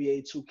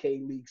 NBA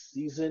 2K League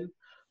season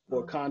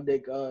for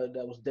conduct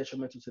that was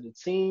detrimental to the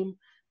team.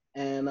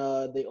 And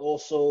they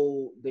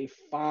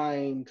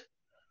fined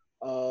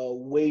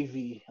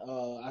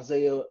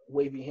Isaiah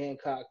Wavy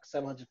Hancock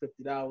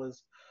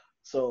 $750.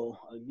 So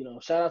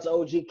shout out to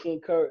OG King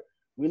Kurt.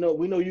 We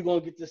know you're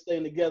gonna get this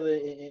thing together,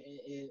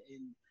 and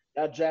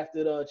y'all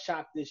drafted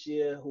Chop this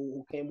year,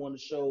 who came on the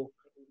show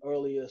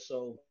earlier.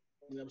 So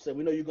what I'm saying,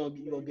 we know you're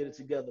gonna get it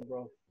together,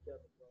 bro.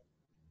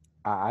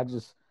 I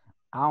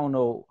don't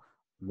know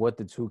what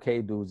the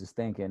 2K dudes is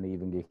thinking to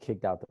even get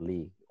kicked out the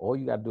league. All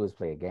you gotta do is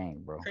play a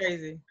game, bro.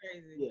 Crazy.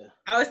 Yeah.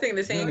 I was thinking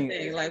the same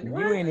thing. Like, what?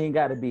 You ain't even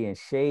gotta be in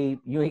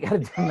shape. You ain't gotta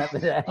do nothing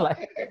of that.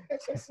 Like,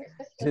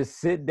 just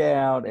sit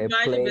down and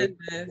mind play. your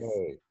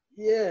business.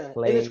 Yeah,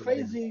 and it's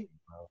crazy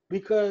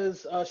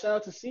because shout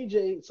out to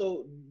CJ.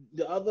 So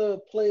the other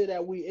player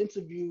that we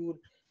interviewed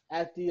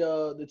at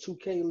the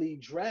 2K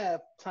League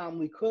draft, Tom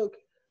Lee Cook,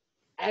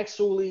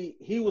 actually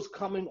he was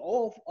coming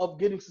off of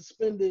getting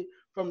suspended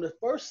from the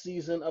first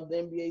season of the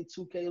NBA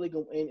 2K League,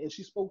 and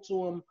she spoke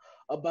to him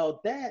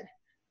about that.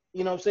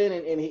 You know what I'm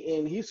saying?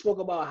 And he spoke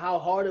about how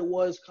hard it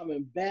was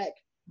coming back.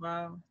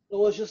 Wow.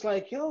 So it's just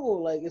like, yo,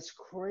 like, it's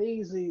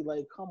crazy.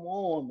 Like, come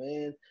on,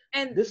 man.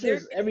 And this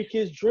is every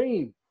kid's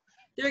dream.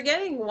 They're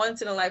getting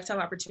once-in-a-lifetime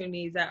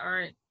opportunities that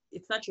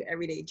it's not your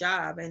everyday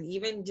job. And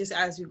even just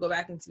as we go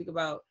back and speak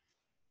about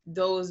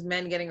those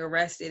men getting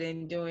arrested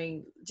and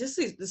doing just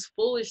this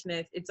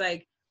foolishness, it's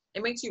like,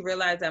 it makes you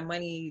realize that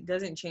money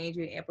doesn't change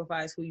you, it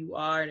amplifies who you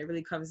are, and it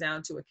really comes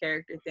down to a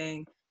character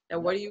thing.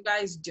 And what are you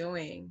guys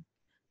doing?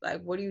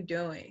 Like, what are you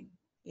doing?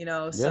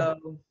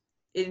 So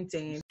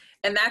insane.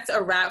 And that's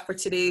a wrap for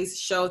today's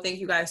show. Thank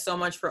you guys so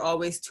much for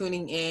always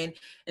tuning in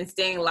and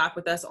staying locked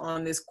with us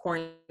on this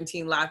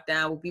quarantine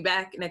lockdown. We'll be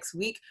back next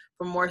week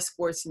for more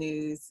sports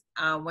news.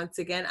 Once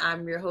again,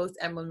 I'm your host,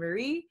 Emerald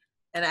Marie,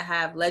 and I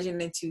have Legend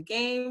in 2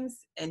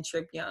 Games and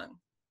Trip Young.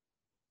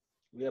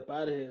 We up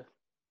out of here.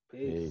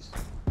 Peace.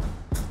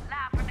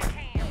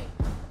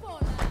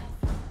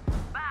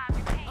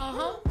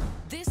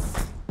 This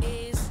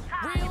is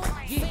Real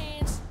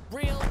Fans,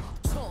 Real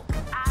Talk.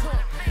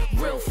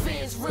 Real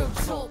fans, real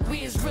talk.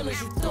 We as real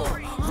as you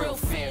thought. Real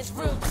fans,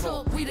 real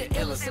talk. We the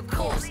illest, of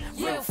course.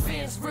 Real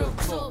fans, real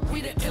talk.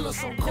 We the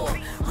illest on court.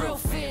 Real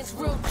fans,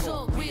 real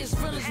talk. We as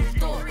real as you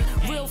thought.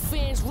 Real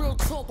fans, real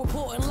talk.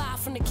 Reporting live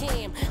from the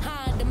cam.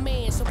 High in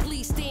demand, so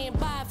please stand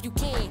by if you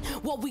can.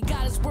 What we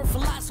got is worth a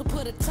lot, so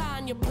put a tie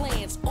in your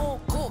plans. On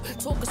court,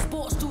 talking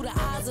sports through the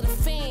eyes of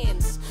the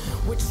fans.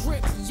 With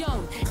Trip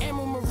Young,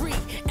 Emerald Marie,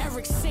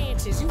 Eric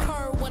Sanchez. You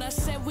heard what I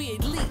said, we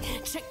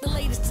elite. Check the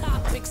latest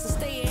topics and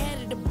stay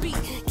ahead of the beat.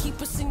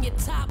 Keep us in your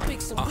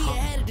topics and we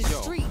ahead of the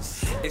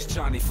streets. It's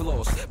Johnny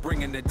Floss,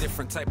 bringing a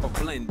different type of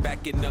blend.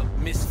 Backing up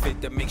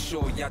Misfit to make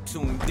sure y'all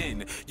tuned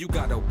in. You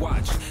gotta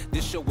watch,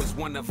 this show is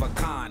one of a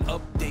kind.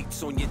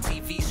 Updates on your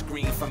TV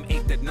screen from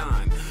 8 to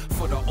 9.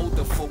 For the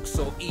older folks,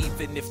 so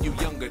even if you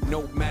younger,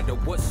 no matter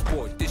what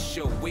sport, this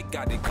show, we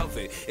got it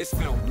covered. It's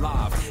filmed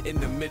live in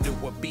the middle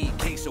of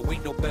BK, so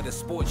ain't no better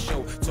sports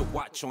show to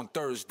watch on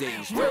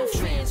Thursdays. Real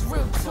fans,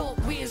 real talk,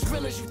 we as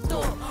real as you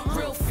thought.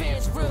 Real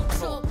fans, real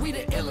talk, we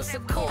the illest,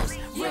 of course.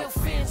 Real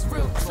fans,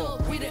 real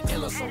talk, we the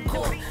illest on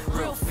court.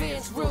 Real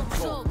fans, real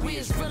talk, we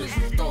as real as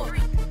you thought.